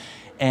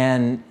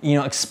and you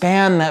know,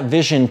 expand that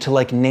vision to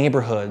like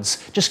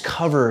neighborhoods just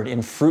covered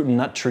in fruit and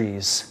nut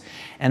trees.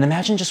 And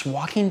imagine just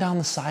walking down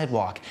the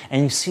sidewalk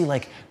and you see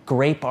like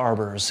grape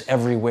arbors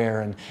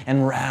everywhere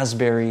and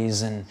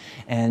raspberries and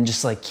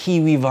just like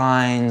kiwi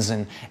vines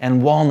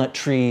and walnut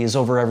trees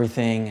over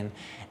everything.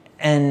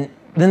 And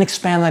then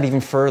expand that even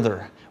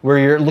further where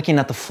you're looking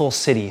at the full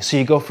city. So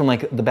you go from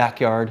like the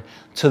backyard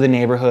to the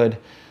neighborhood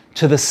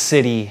to the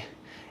city,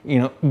 you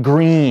know,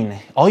 green.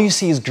 All you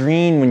see is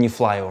green when you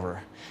fly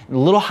over.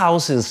 Little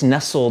houses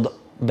nestled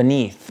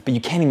beneath, but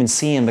you can't even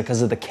see them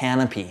because of the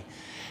canopy.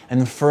 And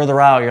then further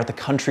out, you're at the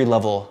country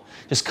level,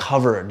 just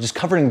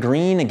covered in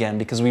green again,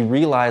 because we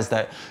realize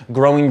that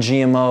growing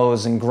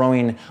GMOs and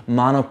growing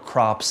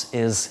monocrops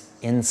is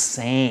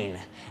insane.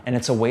 And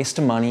it's a waste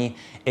of money.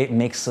 It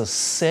makes us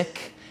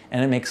sick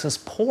and it makes us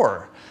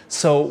poor.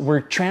 So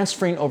we're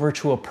transferring over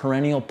to a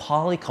perennial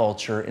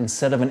polyculture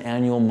instead of an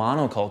annual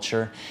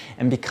monoculture.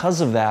 And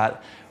because of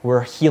that,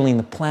 we're healing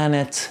the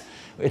planet.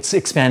 It's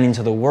expanding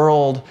to the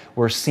world.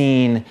 We're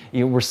seeing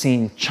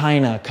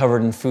China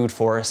covered in food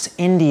forests,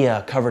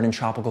 India covered in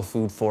tropical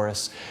food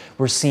forests.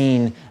 We're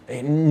seeing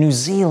New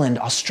Zealand,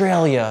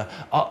 Australia,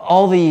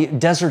 all the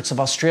deserts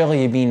of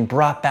Australia being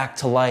brought back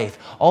to life,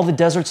 all the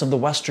deserts of the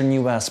Western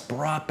US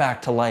brought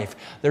back to life.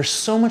 There's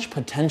so much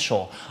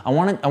potential. I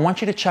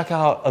want you to check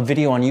out a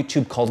video on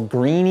YouTube called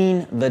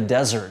Greening the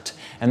Desert.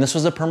 And this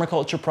was a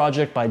permaculture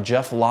project by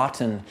Jeff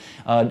Lawton.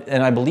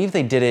 And I believe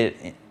they did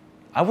it,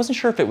 I wasn't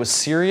sure if it was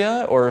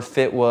Syria or if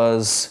it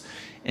was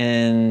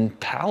in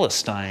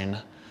Palestine.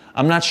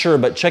 I'm not sure,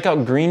 but check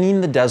out Greening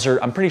the Desert.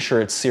 I'm pretty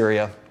sure it's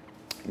Syria.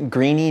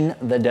 Greening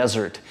the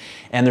Desert.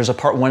 And there's a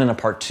part 1 and a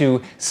part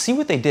 2. See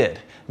what they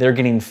did. They're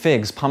getting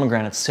figs,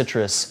 pomegranates,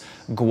 citrus,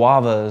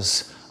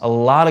 guavas, a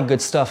lot of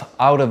good stuff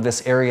out of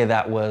this area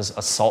that was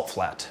a salt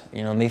flat.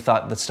 You know, and they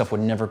thought that stuff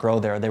would never grow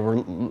there. They were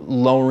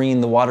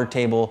lowering the water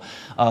table,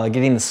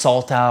 getting the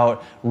salt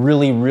out,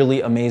 really,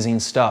 really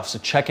amazing stuff. So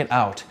check it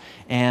out.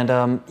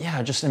 And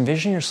yeah, just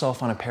envision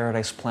yourself on a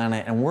paradise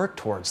planet and work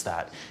towards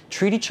that.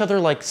 Treat each other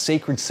like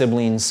sacred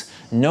siblings.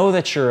 Know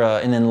that you're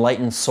an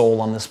enlightened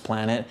soul on this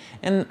planet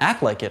and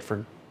act like it,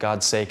 for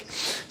God's sake.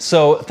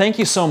 So thank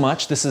you so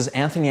much. This is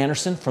Anthony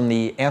Anderson from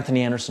the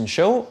Anthony Anderson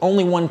Show,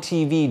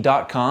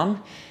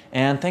 onlyonetv.com.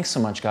 And thanks so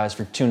much, guys,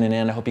 for tuning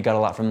in. I hope you got a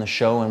lot from the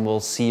show, and we'll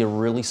see you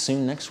really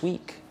soon next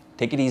week.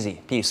 Take it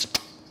easy. Peace.